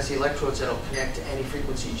 And it has the electrodes that'll connect to any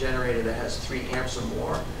frequency generator that has 3 amps or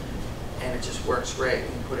more. And it just works great. You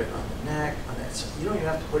can put it on the neck, on that. So you don't even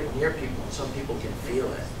have to put it near people. Some people can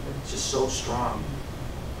feel it. It's just so strong.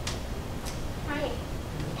 All right.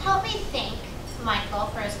 Help me thank Michael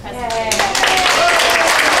for his presentation.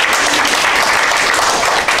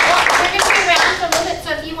 Well, we're going to be around for a little bit,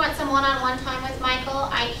 so if you want some one-on-one time with Michael,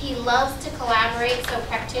 he loves to collaborate, so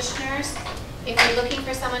practitioners, if you're looking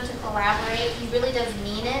for someone to collaborate, he really does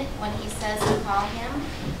mean it when he says to call him.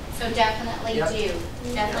 So definitely do.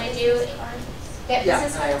 Definitely do. Get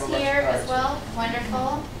business cards here as well.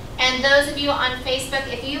 Wonderful. And those of you on Facebook,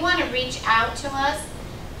 if you want to reach out to us,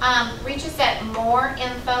 reach us at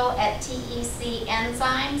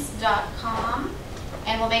moreinfo@tecenzymes.com,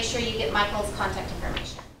 and we'll make sure you get Michael's contact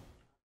information.